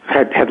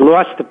had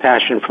lost the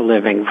passion for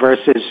living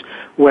versus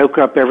woke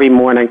up every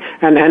morning.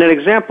 And an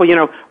example,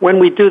 when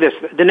we do this,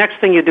 the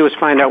next thing you do is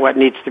find out what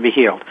needs to be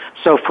healed.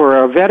 So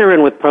for a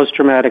veteran with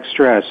post-traumatic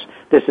stress,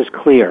 this is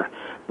clear.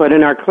 But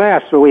in our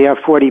class, where we have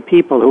 40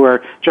 people who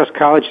are just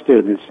college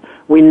students,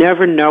 we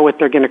never know what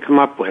they're going to come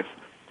up with.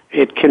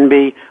 It can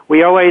be,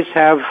 we always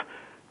have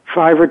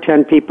 5 or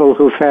 10 people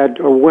who've had,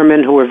 or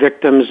women who are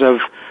victims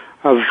of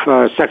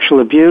sexual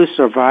abuse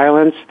or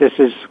violence. This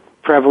is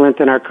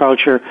prevalent in our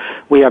culture.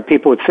 We have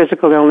people with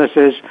physical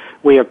illnesses.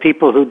 We have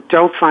people who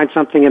don't find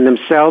something in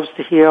themselves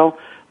to heal,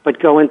 but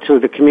go into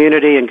the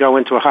community and go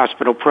into a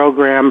hospital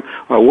program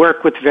or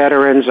work with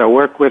veterans or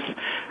work with,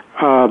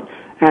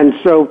 and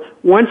so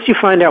once you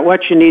find out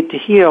what you need to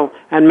heal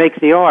and make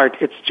the art,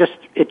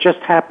 it just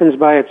happens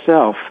by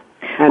itself.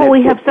 Well,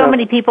 we have so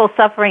many people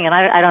suffering, and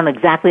I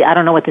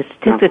don't know what the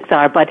statistics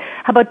are, but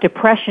how about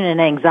depression and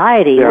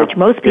anxiety, which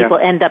most people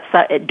end up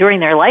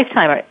during their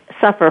lifetime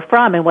suffer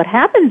from? And what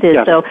happens is,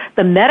 though,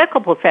 the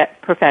medical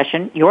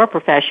profession, your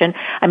profession,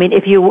 I mean,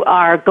 if you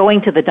are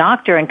going to the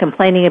doctor and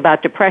complaining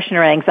about depression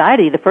or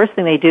anxiety, the first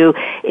thing they do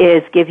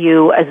is give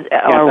you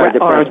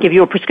or give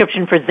you a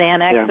prescription for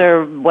Xanax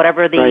or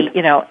whatever the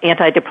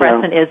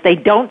antidepressant is. They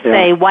don't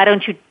say, why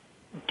don't you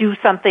do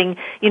something,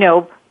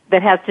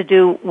 that has to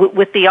do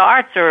with the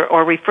arts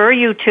or refer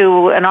you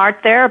to an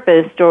art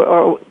therapist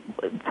or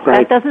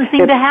that doesn't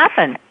seem to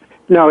happen.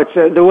 No, it's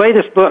the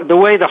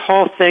way the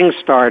whole thing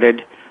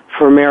started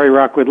for Mary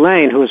Rockwood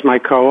Lane, who is my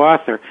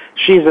co-author.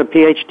 She's a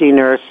PhD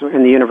nurse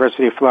in the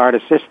University of Florida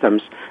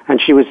Systems, and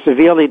she was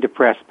severely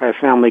depressed by a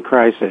family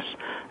crisis.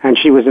 And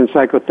she was in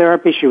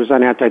psychotherapy, she was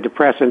on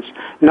antidepressants,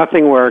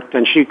 nothing worked,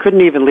 and she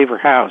couldn't even leave her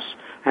house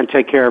and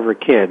take care of her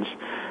kids.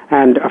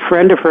 And a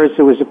friend of hers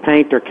who was a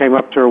painter came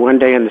up to her one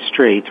day in the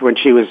street when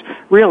she was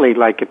really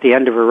like at the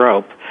end of her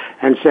rope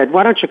and said,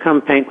 why don't you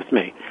come paint with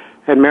me?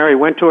 And Mary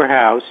went to her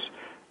house,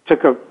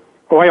 took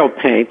oil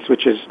paints,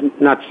 which is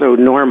not so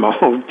normal.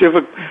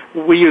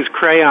 We use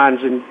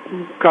crayons and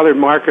colored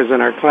markers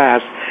in our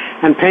class,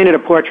 and painted a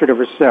portrait of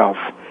herself.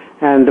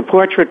 And the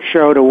portrait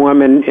showed a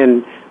woman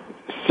in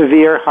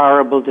severe,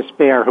 horrible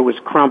despair who was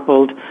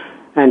crumpled,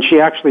 and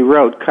she actually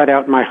wrote, "Cut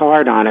out my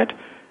heart" on it.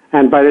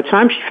 And by the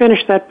time she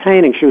finished that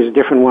painting, she was a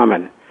different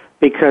woman.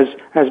 Because,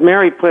 as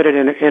Mary put it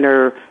in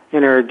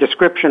her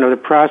description of the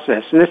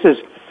process, and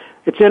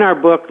it's in our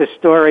book, the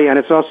story, and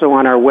it's also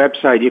on our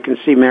website. You can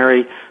see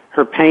Mary,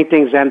 her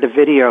paintings and the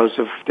videos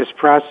of this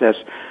process.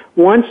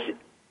 Once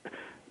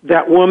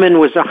that woman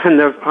was on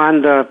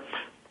the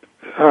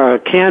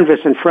canvas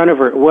in front of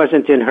her, it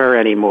wasn't in her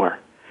anymore.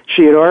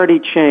 She had already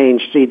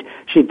changed. She'd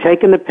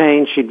taken the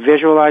pain, she'd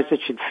visualized it,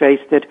 she'd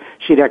faced it,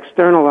 she'd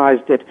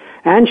externalized it,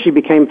 and she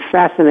became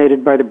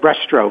fascinated by the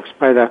brushstrokes,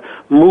 by the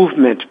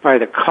movement, by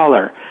the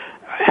color.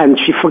 And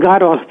she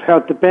forgot all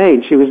about the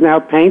pain. She was now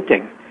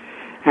painting.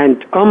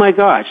 And oh my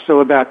gosh, so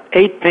about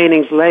 8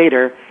 paintings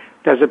later,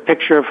 there's a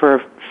picture of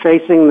her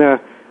facing the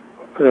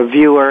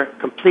viewer,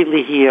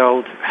 completely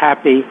healed,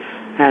 happy.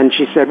 And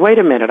she said, wait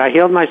a minute, I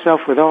healed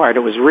myself with art.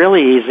 It was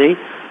really easy.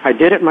 I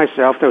did it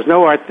myself. There was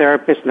no art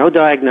therapist, no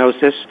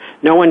diagnosis.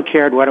 No one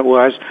cared what it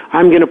was.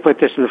 I'm going to put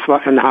this in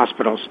the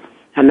hospitals.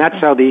 And that's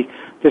how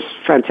this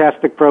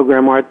fantastic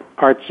program,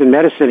 Arts in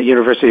Medicine at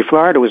University of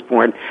Florida, was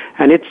born.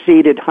 And it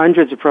seeded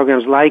hundreds of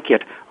programs like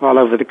it all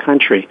over the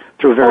country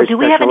through very special arts. Do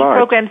we have any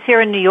programs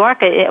here in New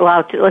York?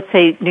 Well, let's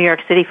say New York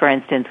City, for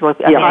instance.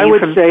 I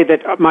would say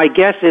that my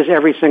guess is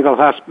every single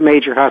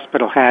major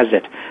hospital has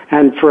it.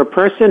 And for a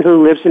person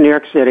who lives in New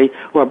York City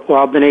or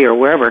Albany or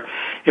wherever,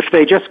 if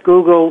they just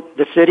Google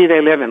the city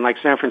they live in, like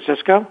San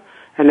Francisco,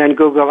 and then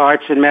Google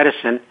Arts in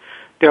Medicine,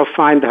 they'll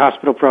find the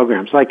hospital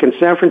programs. Like in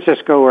San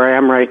Francisco, where I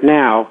am right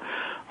now,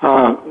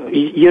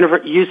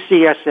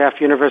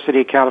 UCSF,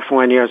 University of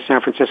California,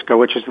 San Francisco,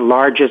 which is the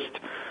largest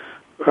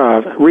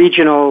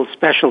regional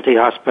specialty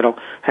hospital,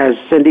 has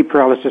Cindy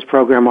Perlis's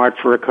program, Art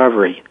for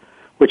Recovery,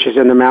 which is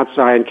in the Mount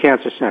Zion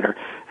Cancer Center.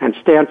 And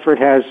Stanford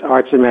has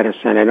arts and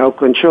medicine, and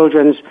Oakland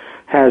Children's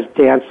has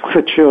dance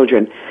for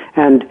children.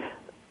 And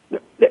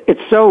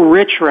it's so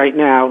rich right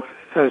now.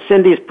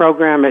 Cindy's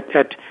program at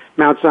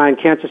Mount Zion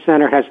Cancer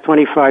Center has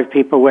 25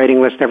 people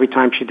waiting list every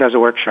time she does a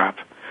workshop.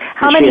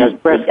 How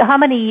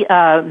many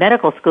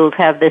medical schools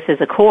have this as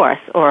a course,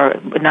 or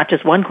not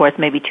just one course,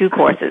 maybe two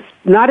courses?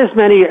 Not as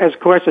many as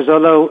courses,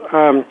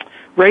 although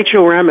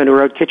Rachel Remen, who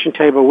wrote Kitchen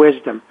Table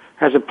Wisdom,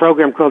 has a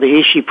program called the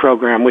Ishii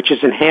program, which is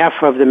in half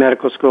of the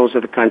medical schools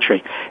of the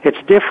country. It's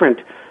different.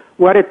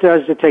 What it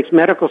does, it takes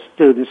medical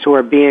students who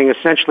are being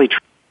essentially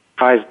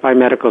traumatized by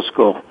medical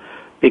school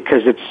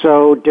because it's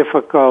so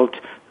difficult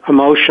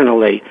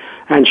emotionally.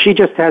 And she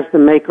just has to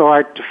make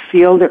art to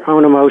feel their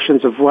own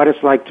emotions of what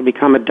it's like to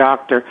become a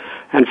doctor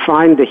and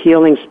find the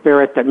healing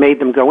spirit that made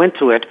them go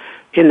into it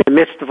in the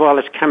midst of all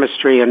this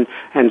chemistry and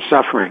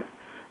suffering.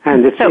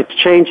 And it's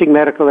changing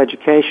medical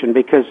education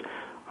because,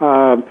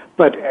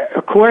 but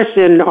a course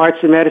in arts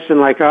and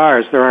medicine like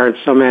ours, there aren't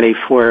so many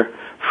for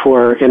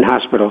in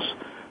hospitals.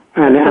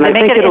 And I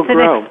think it'll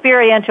grow. It's an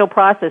experiential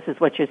process is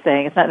what you're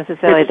saying. It's not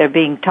necessarily they're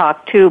being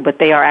talked to, but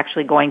they are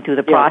actually going through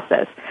the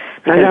process.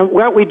 And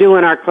what we do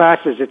in our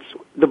classes,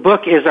 the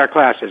book is our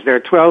classes. There are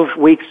 12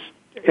 weeks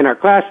in our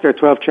class. There are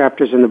 12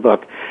 chapters in the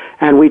book.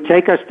 And we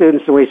take our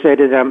students and we say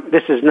to them,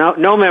 this is no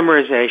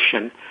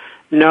memorization.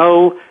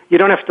 No, you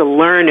don't have to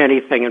learn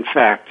anything, in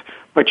fact.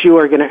 But you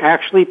are going to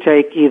actually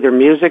take either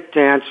music,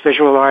 dance,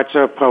 visual arts,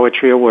 or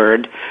poetry, or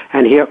word,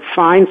 and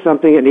find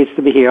something that needs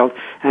to be healed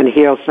and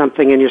heal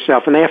something in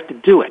yourself. And they have to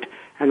do it.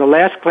 And the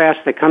last class,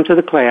 they come to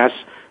the class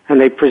and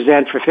they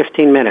present for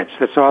 15 minutes.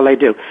 That's all they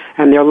do.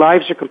 And their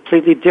lives are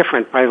completely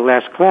different by the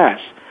last class.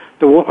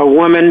 A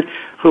woman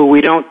who we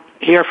don't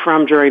hear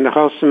from during the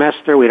whole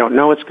semester, we don't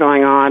know what's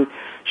going on,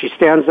 she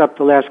stands up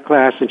the last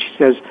class and she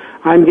says,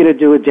 I'm going to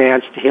do a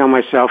dance to heal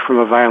myself from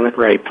a violent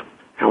rape.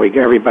 And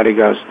everybody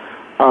goes,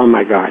 oh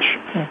my gosh.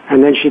 Yeah.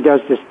 And then she does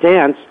this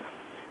dance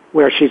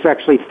where she's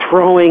actually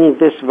throwing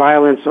this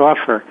violence off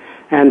her.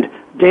 And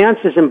dance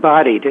is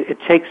embodied. It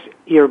takes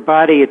your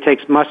body, it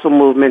takes muscle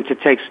movement,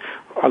 it takes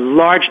a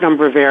large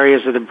number of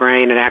areas of the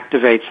brain and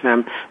activates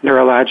them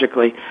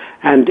neurologically.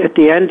 And at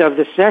the end of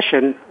the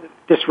session,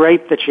 this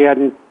rape that she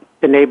hadn't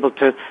been able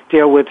to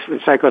deal with in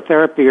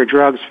psychotherapy or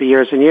drugs for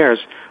years and years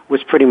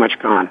was pretty much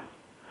gone.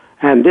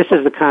 And this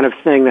is the kind of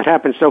thing that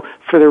happens. So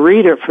for the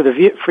reader,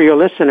 for your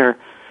listener,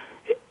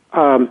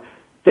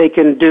 they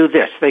can do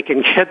this. They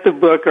can get the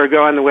book or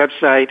go on the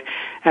website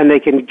and they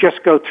can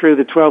just go through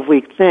the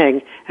 12-week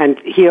thing and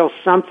heal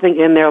something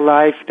in their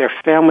life, their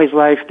family's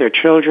life, their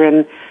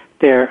children,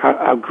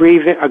 a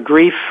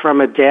grief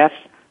from a death.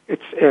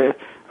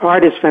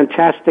 Art is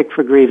fantastic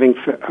for grieving,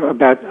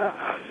 about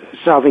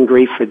solving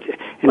grief in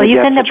a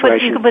death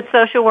situation. You can put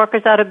social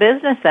workers out of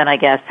business then, I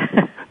guess.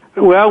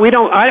 Well, we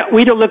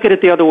don't look at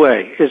it the other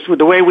way.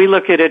 The way we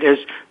look at it is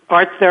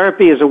art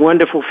therapy is a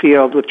wonderful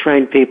field with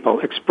trained people.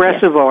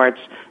 Expressive arts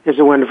is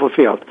a wonderful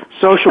field.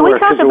 Social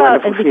work is a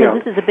wonderful field.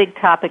 Because this is a big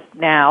topic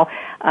now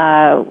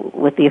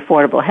with the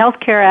Affordable Health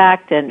Care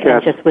Act and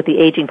just with the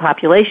aging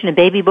population and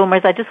baby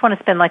boomers. I just want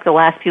to spend like the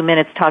last few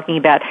minutes talking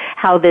about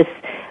how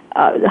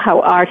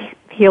art,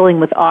 healing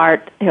with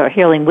art, or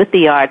healing with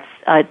the arts,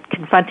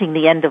 confronting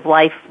the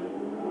end-of-life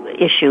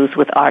issues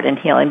with art and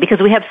healing, because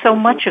we have so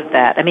much of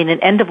that. I mean,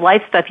 an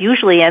end-of-life stuff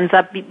usually ends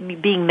up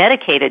being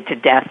medicated to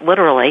death,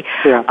 literally.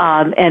 Yeah.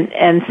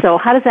 And so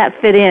how does that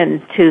fit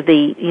in to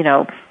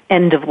the,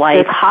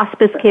 end-of-life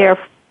hospice care?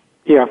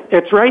 Yeah,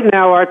 it's right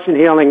now, arts and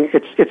healing,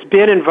 it's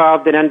been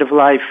involved in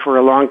end-of-life for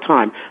a long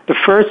time. The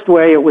first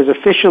way it was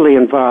officially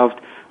involved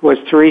was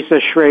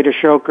Teresa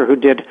Schrader-Schoker, who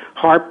did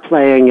harp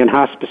playing in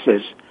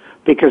hospices.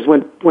 Because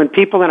when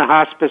people in a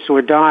hospice who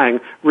are dying,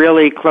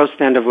 really close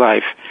to end of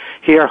life,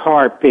 hear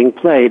harp being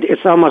played,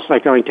 it's almost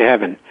like going to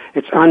heaven.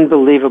 It's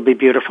unbelievably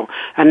beautiful.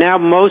 And now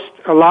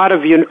a lot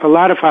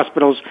of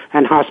hospitals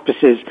and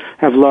hospices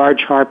have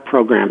large harp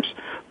programs.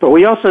 But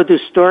we also do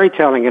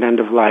storytelling at end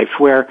of life,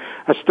 where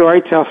a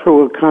storyteller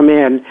will come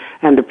in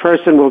and the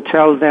person will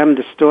tell them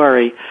the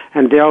story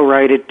and they'll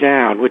write it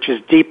down, which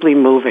is deeply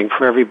moving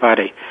for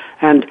everybody.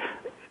 And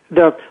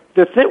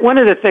one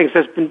of the things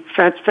that's been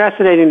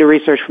fascinating to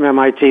research from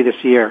MIT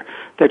this year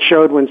that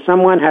showed when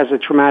someone has a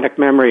traumatic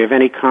memory of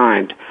any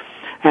kind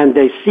and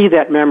they see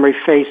that memory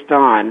faced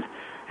on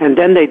and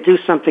then they do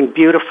something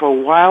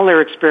beautiful while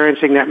they're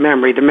experiencing that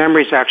memory, the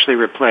memory's actually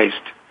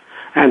replaced.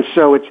 And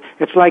so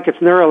it's like it's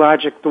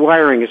neurologic, the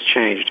wiring has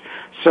changed.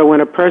 So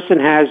when a person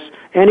has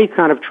any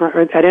kind of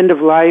at end of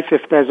life,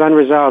 if there's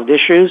unresolved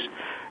issues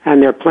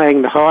and they're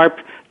playing the harp,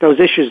 those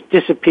issues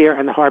disappear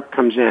and the harp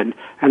comes in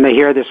and they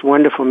hear this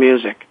wonderful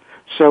music.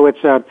 So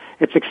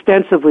it's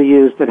extensively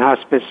used in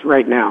hospice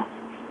right now.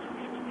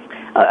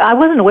 I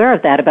wasn't aware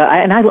of that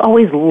and I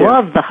always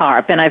loved the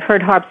harp, and I've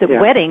heard harps at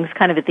weddings,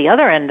 kind of at the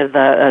other end of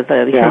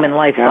the human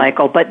life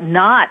cycle, but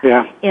not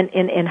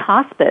in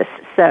hospice.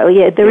 So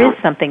there is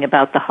something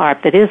about the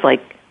harp that is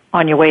like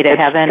on your way to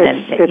heaven.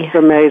 It's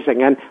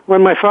amazing. And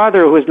when my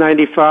father, who was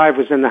 95,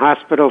 was in the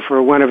hospital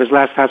for one of his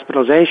last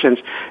hospitalizations,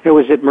 it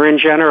was at Marin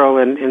General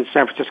in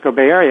San Francisco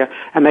Bay Area,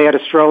 and they had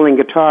a strolling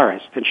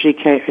guitarist, and she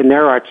came in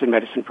their arts and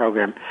medicine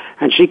program,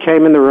 and she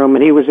came in the room,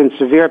 and he was in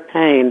severe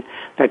pain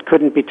that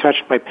couldn't be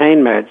touched by pain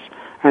meds,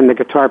 and the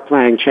guitar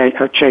playing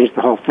changed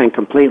the whole thing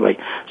completely.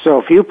 So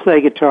if you play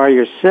guitar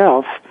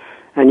yourself,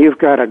 and you've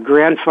got a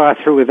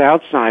grandfather with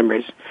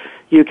Alzheimer's,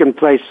 you can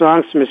play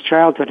songs from his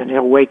childhood, and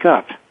he'll wake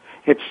up.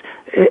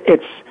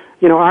 It's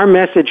our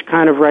message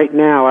kind of right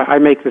now, I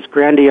make this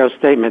grandiose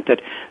statement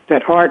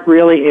that art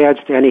really adds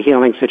to any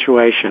healing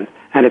situation,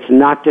 and it's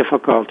not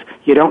difficult.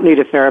 You don't need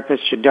a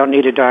therapist, you don't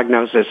need a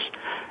diagnosis.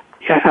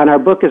 And our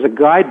book is a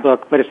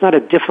guidebook, but it's not a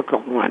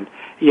difficult one.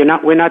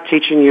 We're not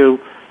teaching you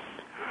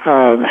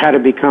how to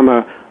become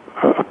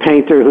a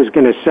painter who's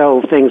going to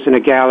sell things in a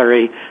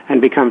gallery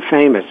and become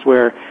famous.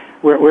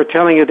 We're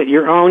telling you that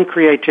your own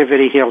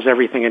creativity heals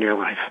everything in your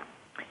life.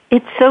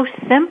 It's so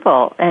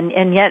simple,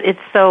 and yet it's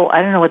so,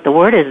 I don't know what the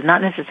word is,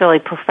 not necessarily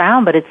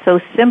profound, but it's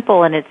so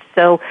simple, and it's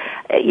so,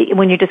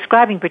 when you're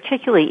describing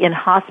particularly in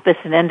hospice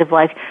and end of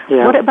life,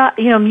 what about,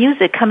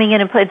 music coming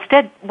in and play?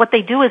 Instead, what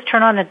they do is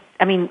turn on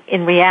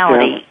in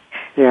reality,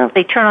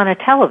 they turn on a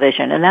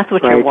television, and that's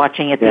what you're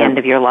watching at the end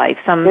of your life,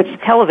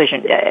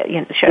 television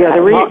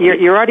show.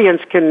 Your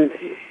audience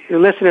your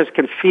listeners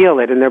can feel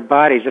it in their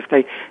bodies.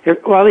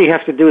 All you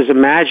have to do is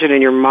imagine in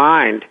your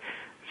mind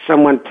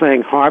someone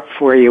playing harp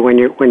for you when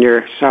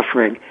you're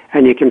suffering,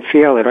 and you can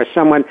feel it. Or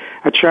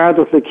a child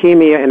with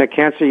leukemia in a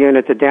cancer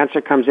unit, the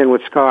dancer comes in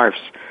with scarves,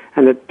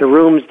 and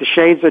the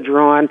shades are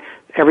drawn,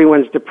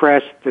 everyone's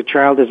depressed, the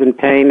child is in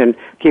pain and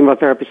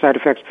chemotherapy side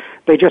effects.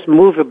 They just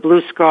move a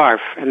blue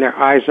scarf, and their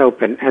eyes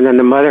open, and then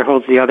the mother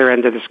holds the other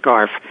end of the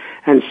scarf,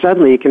 and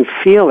suddenly you can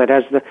feel it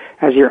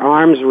as your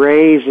arms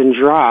raise and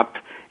drop.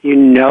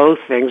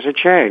 Things are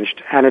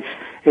changed, and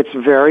it's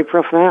very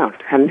profound.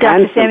 And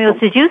Dr. Samuels,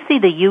 did you see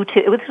the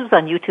YouTube? This was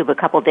on YouTube a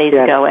couple days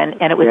ago, and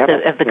it was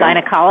the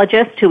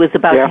gynecologist who was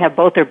about to have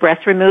both her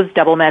breasts removed,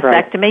 double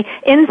mastectomy,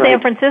 in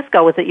San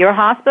Francisco. Was it your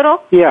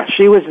hospital? Yeah,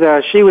 she was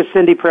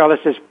Cindy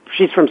Perlis's.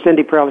 She's from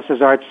Cindy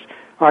Perlis's Art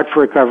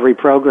for Recovery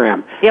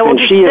program. Yeah, well,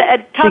 and she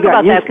got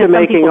about used to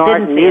making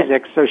art and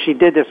music, so she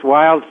did this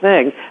wild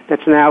thing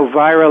that's now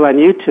viral on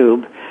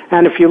YouTube.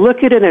 And if you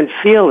look at it and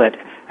feel it,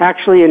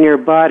 actually in your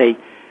body,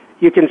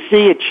 you can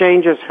see it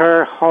changes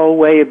her whole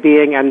way of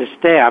being and the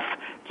staff,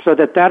 so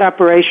that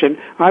operation,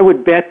 I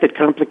would bet that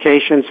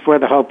complications for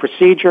the whole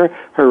procedure,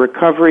 her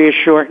recovery is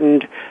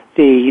shortened,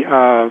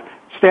 the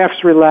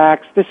staff's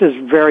relaxed. This is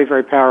very,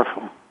 very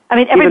powerful. I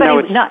mean,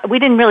 we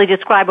didn't really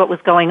describe what was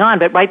going on,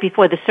 but right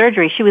before the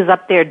surgery, she was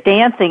up there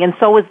dancing, and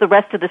so was the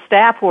rest of the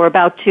staff who were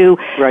about to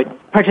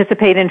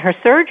participate in her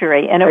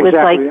surgery. And it was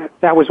like...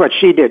 That was what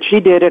she did. She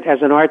did it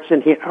as an arts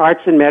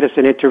and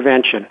medicine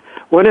intervention.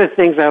 One of the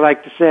things I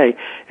like to say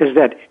is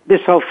that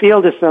this whole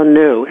field is so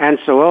new and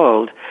so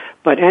old,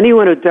 but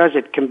anyone who does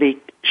it can be...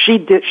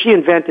 She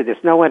invented this.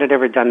 No one had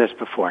ever done this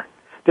before.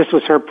 This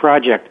was her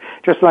project.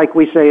 Just like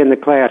we say in the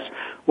class,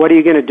 what are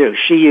you going to do?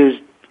 She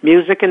used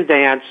music and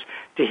dance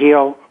to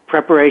heal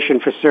preparation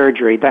for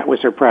surgery. That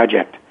was her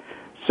project.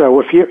 So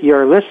if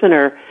your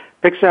listener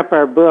picks up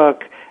our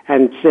book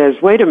and says,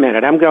 wait a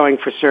minute, I'm going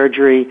for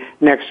surgery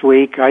next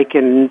week, I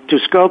can do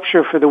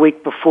sculpture for the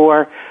week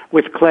before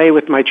with clay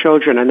with my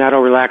children, and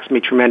that'll relax me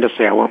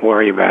tremendously. I won't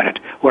worry about it.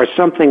 Or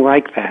something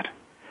like that.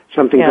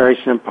 Something very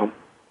simple.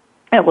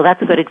 Yeah, well,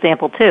 that's a good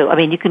example, too. I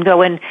mean, you can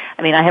go in.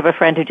 I mean, I have a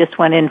friend who just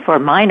went in for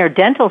minor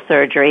dental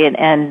surgery,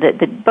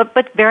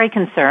 but very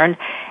concerned.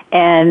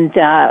 And,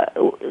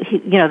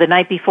 the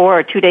night before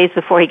or 2 days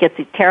before, he gets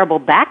these terrible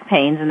back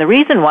pains. And the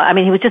reason why, I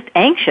mean, he was just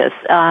anxious.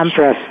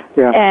 Stress,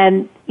 yeah.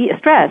 And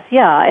stress,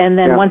 yeah. And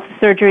then once the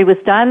surgery was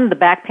done, the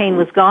back pain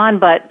was gone.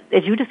 But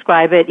as you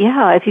describe it,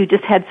 if you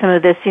just had some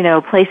of this,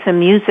 play some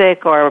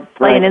music or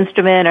play an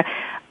instrument or...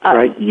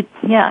 and you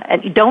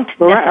don't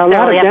necessarily a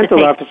lot of have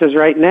dental offices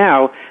right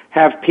now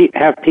have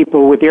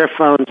people with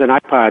earphones and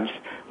iPods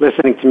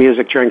listening to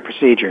music during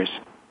procedures.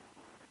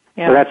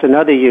 Yeah. So that's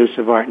another use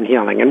of art and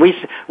healing. And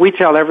I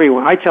tell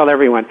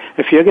everyone,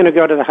 if you're going to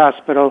go to the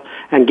hospital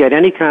and get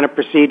any kind of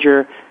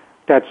procedure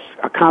that's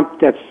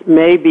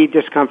may be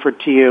discomfort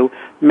to you,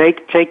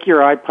 take your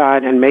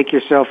iPod and make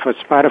yourself a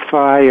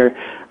Spotify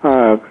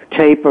or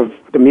tape of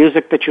the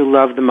music that you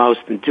love the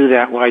most, and do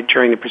that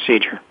during the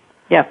procedure.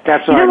 Yeah,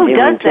 that's who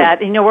does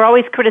that? We're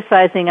always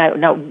criticizing.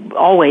 Not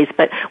always,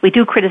 but we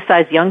do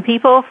criticize young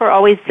people for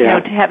always,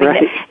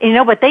 having.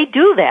 But they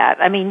do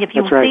that. I mean, if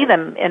you see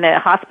them in a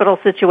hospital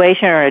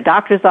situation or a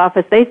doctor's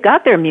office, they've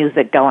got their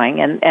music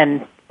going,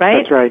 and right.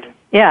 That's right.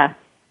 Yeah.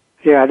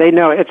 Yeah, they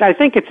know. I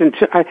think it's.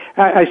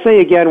 I say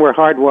again, we're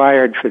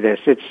hardwired for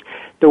this. It's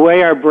the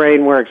way our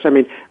brain works. I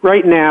mean,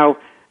 right now,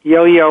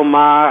 Yo-Yo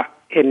Ma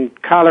in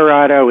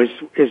Colorado is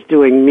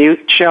doing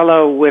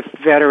cello with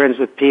veterans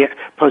with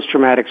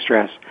post-traumatic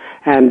stress.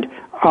 And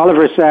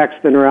Oliver Sacks,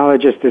 the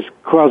neurologist,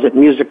 calls it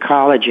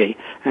musicology,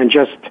 and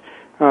just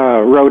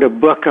wrote a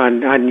book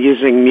on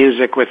using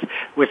music with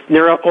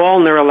all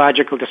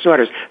neurological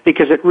disorders,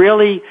 because it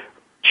really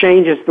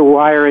changes the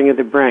wiring of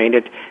the brain.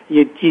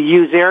 You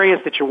use areas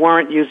that you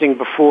weren't using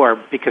before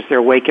because they're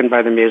awakened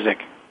by the music.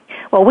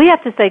 Well, we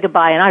have to say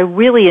goodbye, and I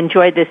really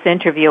enjoyed this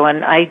interview,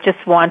 and I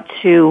just want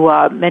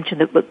to mention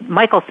that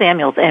Michael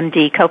Samuels,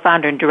 MD,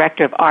 co-founder and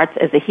director of Arts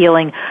as a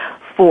Healing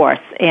Force,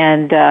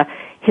 and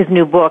his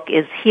new book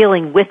is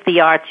Healing with the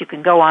Arts. You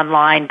can go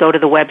online, go to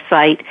the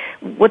website.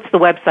 What's the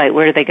website?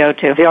 Where do they go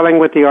to?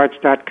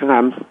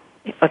 HealingWithTheArts.com.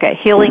 Okay,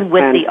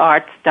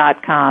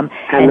 HealingWithTheArts.com.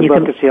 And the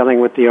book is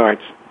Healing with the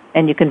Arts.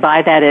 And you can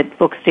buy that at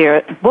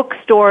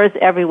bookstores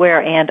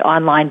everywhere and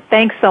online.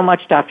 Thanks so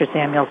much, Dr.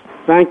 Samuels.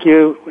 Thank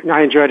you.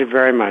 I enjoyed it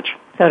very much.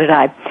 So did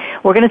I.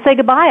 We're going to say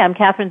goodbye. I'm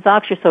Kathryn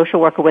Zox, your social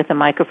worker with a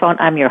microphone.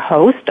 I'm your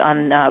host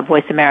on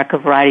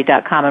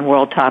VoiceAmericaVariety.com and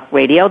World Talk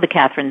Radio, The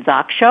Kathryn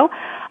Zox Show.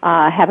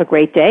 Have a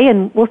great day,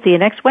 and we'll see you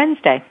next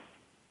Wednesday.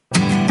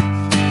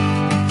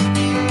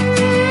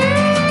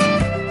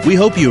 We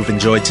hope you have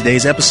enjoyed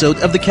today's episode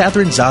of The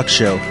Kathryn Zox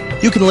Show.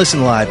 You can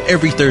listen live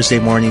every Thursday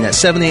morning at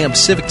 7 a.m.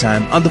 Pacific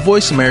Time on the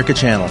Voice America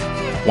channel.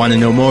 Want to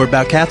know more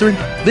about Kathryn?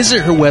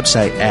 Visit her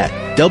website at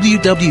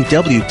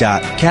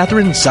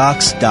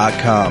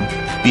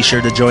www.kathrynzox.com. Be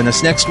sure to join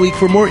us next week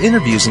for more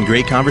interviews and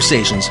great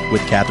conversations with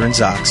Kathryn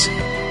Zox.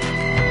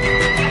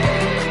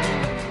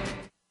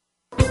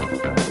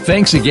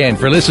 Thanks again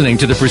for listening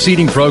to the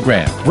preceding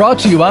program, brought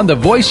to you on the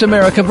Voice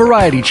America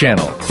Variety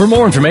Channel. For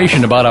more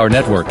information about our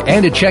network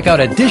and to check out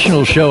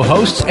additional show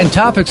hosts and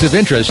topics of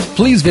interest,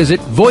 please visit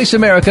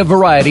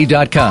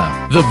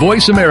VoiceAmericaVariety.com. The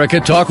Voice America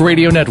Talk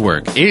Radio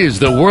Network is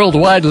the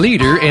worldwide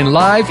leader in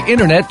live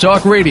Internet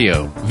talk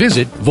radio.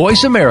 Visit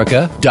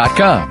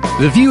VoiceAmerica.com.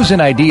 The views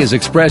and ideas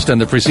expressed on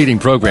the preceding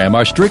program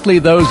are strictly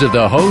those of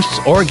the hosts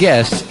or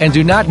guests and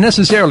do not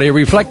necessarily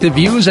reflect the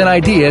views and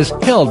ideas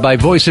held by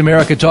Voice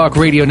America Talk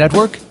Radio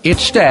Network,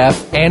 its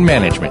staff, and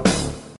management.